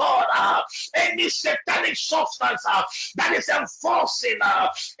neutralize, oh God, any satanic substance that is enforcing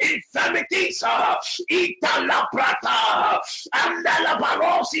infirmities, Italabrata, and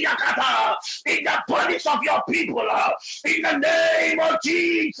Alabarosi Yakata, in the bodies of your people, in the name of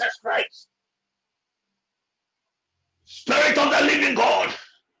Jesus Christ. Spirit of the living God,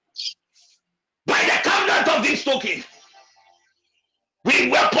 by the covenant of this token,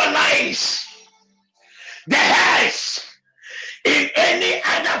 we weaponize the hairs in any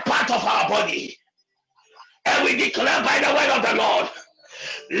other part of our body, and we declare by the word of the Lord,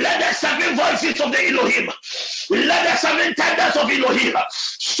 let the seven voices of the Elohim, let the seven tenders of Elohim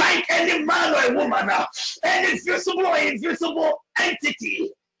strike any man or a woman, any visible or invisible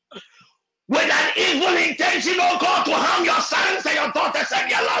entity with an evil intention, oh God, to harm your sons and your daughters and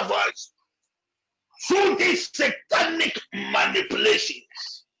your loved ones through these satanic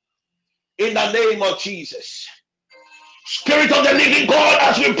manipulations. In the name of Jesus. Spirit of the living God,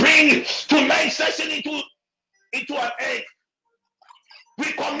 as we bring tonight's session into an end,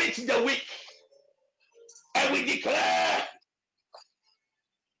 we commit the week and we declare,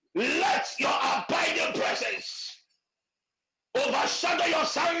 let your abiding presence overshadow your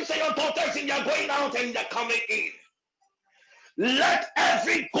sons and your daughters in their going out and their coming in. Let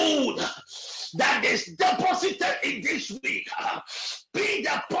every good that is deposited in this week be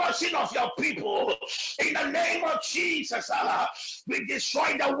the portion of your people. In the name of Jesus, we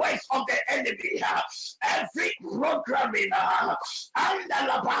destroy the works of the enemy. Every programming and the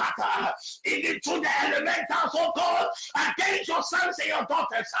labata into the elementals, oh God, against your sons and your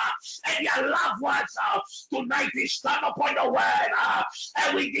daughters and your loved ones. Tonight we stand upon the word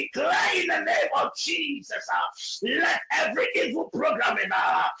and we declare in the name of Jesus, let every evil programming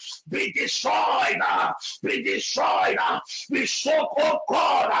be destroyed, be destroyed. We soak, oh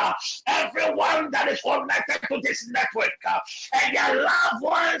God, everyone that is connected to this network and their loved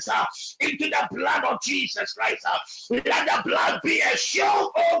ones into the blood of Jesus Christ. Let the blood be a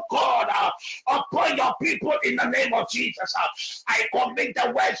shield, oh God, upon your people in the name of Jesus. I commit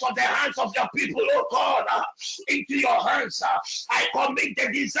the words of the hands of your people, oh God, into your hands. I commit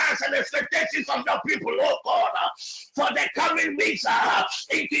the desires and expectations of your people, oh God, for the coming weeks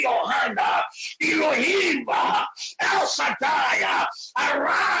into your hand. Elohim, El Shaddai,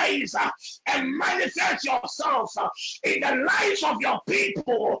 arise and manifest yourselves in the lives of your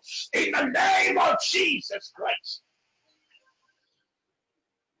people in the name of Jesus Christ.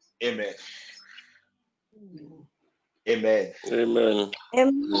 Amen. Amen. Amen.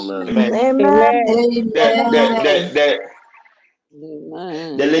 Amen. Amen. Amen.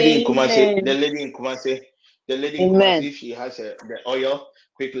 The lady in Kumasi, Amen. if she has the oil,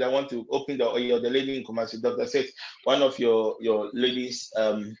 quickly, I want to open the oil. The lady in Kumasi, doctor said, one of your ladies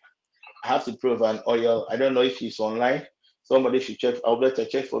have to prove an oil. I don't know if she's online. Somebody should check. I'll better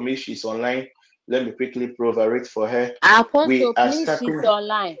check for me if she's online. Let me quickly provide it for her. Apostle, please, she's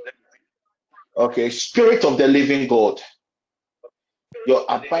online. Okay, Spirit of the living God, your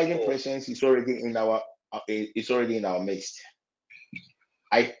abiding presence is already in our midst.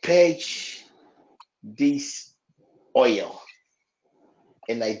 I purge this oil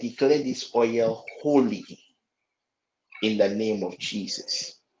and I declare this oil holy. in the name of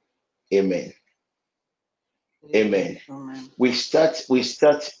Jesus. Amen. Amen. We start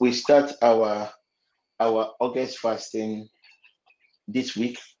our August fasting this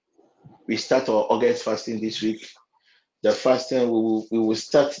week. We start our August fasting this week. The fasting we will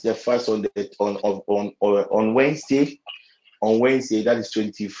start the fast on Wednesday. On Wednesday, that is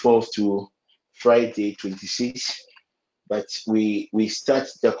 24th to Friday 26th. But we start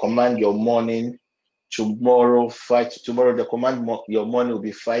the command your morning tomorrow. Tomorrow the command your morning will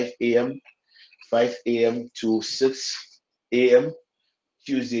be 5 a.m. 5 a.m. to 6 a.m.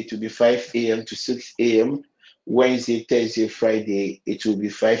 Tuesday to be 5 a.m. to 6 a.m. Wednesday, Thursday, Friday, it will be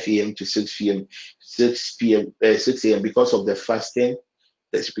 5 a.m. to 6 p.m. 6 p.m. 6 a.m. because of the fasting.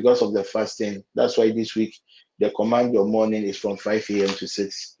 That's because of the fasting. That's why this week the command your morning is from 5 a.m. to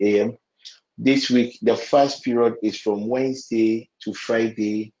 6 a.m. This week the fast period is from Wednesday to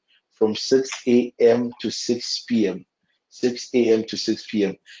Friday from 6 a.m. to 6 p.m. 6 a.m. to 6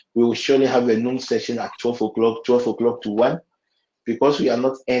 p.m. We will surely have a noon session at 12 o'clock to 1. Because we are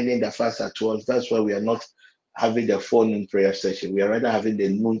not ending the fast at 12, that's why we are not having the forenoon prayer session. We are rather having the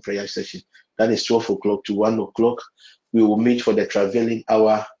noon prayer session. That is 12 o'clock to 1 o'clock. We will meet for the traveling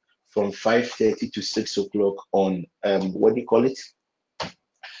hour from 5:30 to 6 o'clock on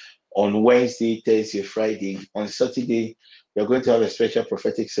on Wednesday, Thursday, Friday. On Saturday, we are going to have a special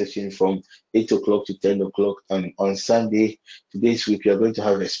prophetic session from 8 o'clock to 10 o'clock. And on Sunday, today's week, we are going to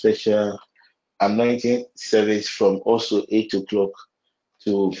have a special anointing service from also 8 o'clock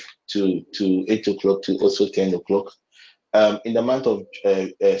to 8 o'clock to also 10 o'clock. In the month of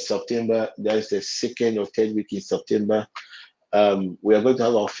September, that is the second or third week in September, we are going to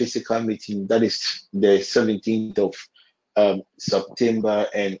have our physical meeting. That is the 17th of September,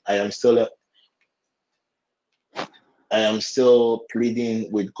 and I am still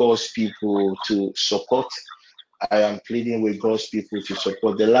pleading with God's people to support. I am pleading with God's people to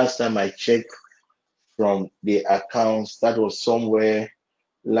support. The last time I checked from the accounts, that was somewhere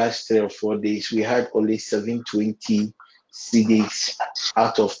last 3 or 4 days, we had only 720 CDs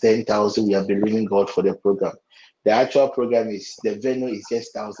out of 10,000. We are believing God for the program. The actual program is the venue is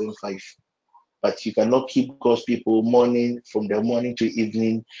just 1,005, but you cannot keep God's people from the morning to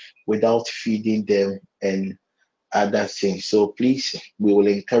evening without feeding them and other things. So please, we will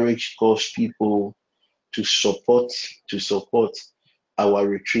encourage God's people to support our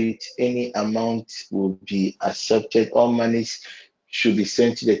retreat. Any amount will be accepted. All monies should be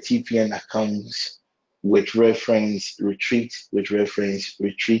sent to the TPN accounts with reference retreat, with reference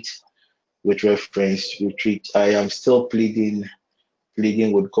retreat, with reference retreat. I am still pleading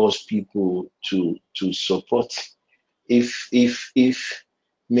with God's people to support. If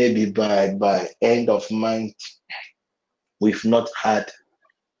maybe by end of month we've not made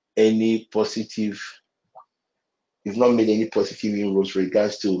any positive inroads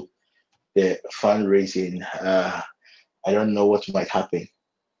regards to the fundraising. I don't know what might happen.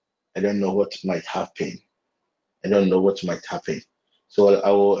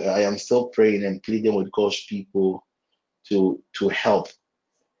 So I am still praying and pleading with God's people to help.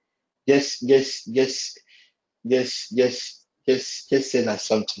 Just send us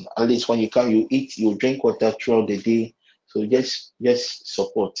something. At least when you come, you eat, you drink water throughout the day. So just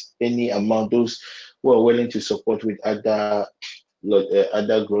support any amount. Those who are willing to support with other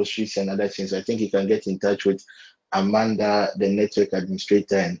groceries and other things, I think you can get in touch with Amanda, the network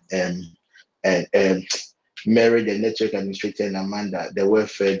administrator, and Mary, the network administrator, and Amanda, the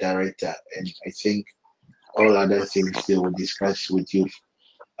welfare director. And I think all other things they will discuss with you.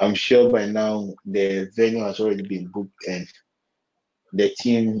 I'm sure by now the venue has already been booked and the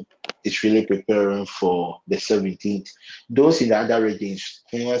team is really preparing for the 17th. Those in the other regions,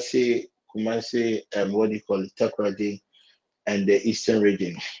 Kumasi, Takoradi, and the Eastern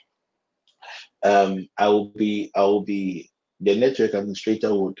region. I will be the network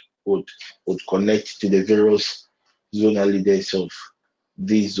administrator would connect to the various zonal leaders of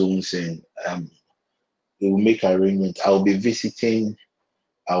these zones, and we will make arrangements. I'll be visiting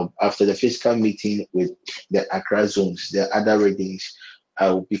after the physical meeting with the Accra zones, the other regions. I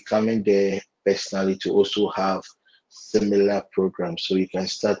will be coming there personally to also have similar programs, so you can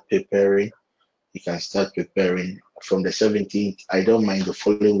start preparing. From the 17th. I don't mind the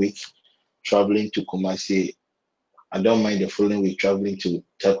following week traveling to Kumasi. I don't mind the following week traveling to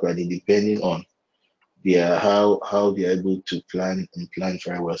Takoradi, depending on how they're able to plan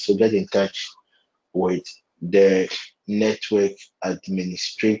very well. So get in touch with the network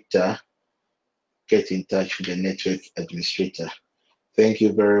administrator. Thank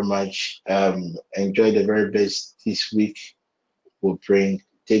you very much. Enjoy the very best this week. We'll bring.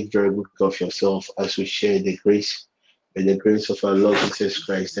 Take very good care of yourself as we share the grace May the grace of our Lord Jesus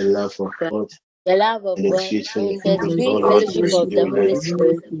Christ, the love of God, the love of and the God, sweet and fellowship the of the sweet Holy fellowship Spirit of be the with Holy us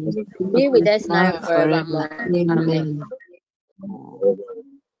Spirit be with us now and forevermore. Amen.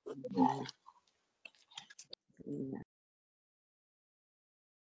 Amen.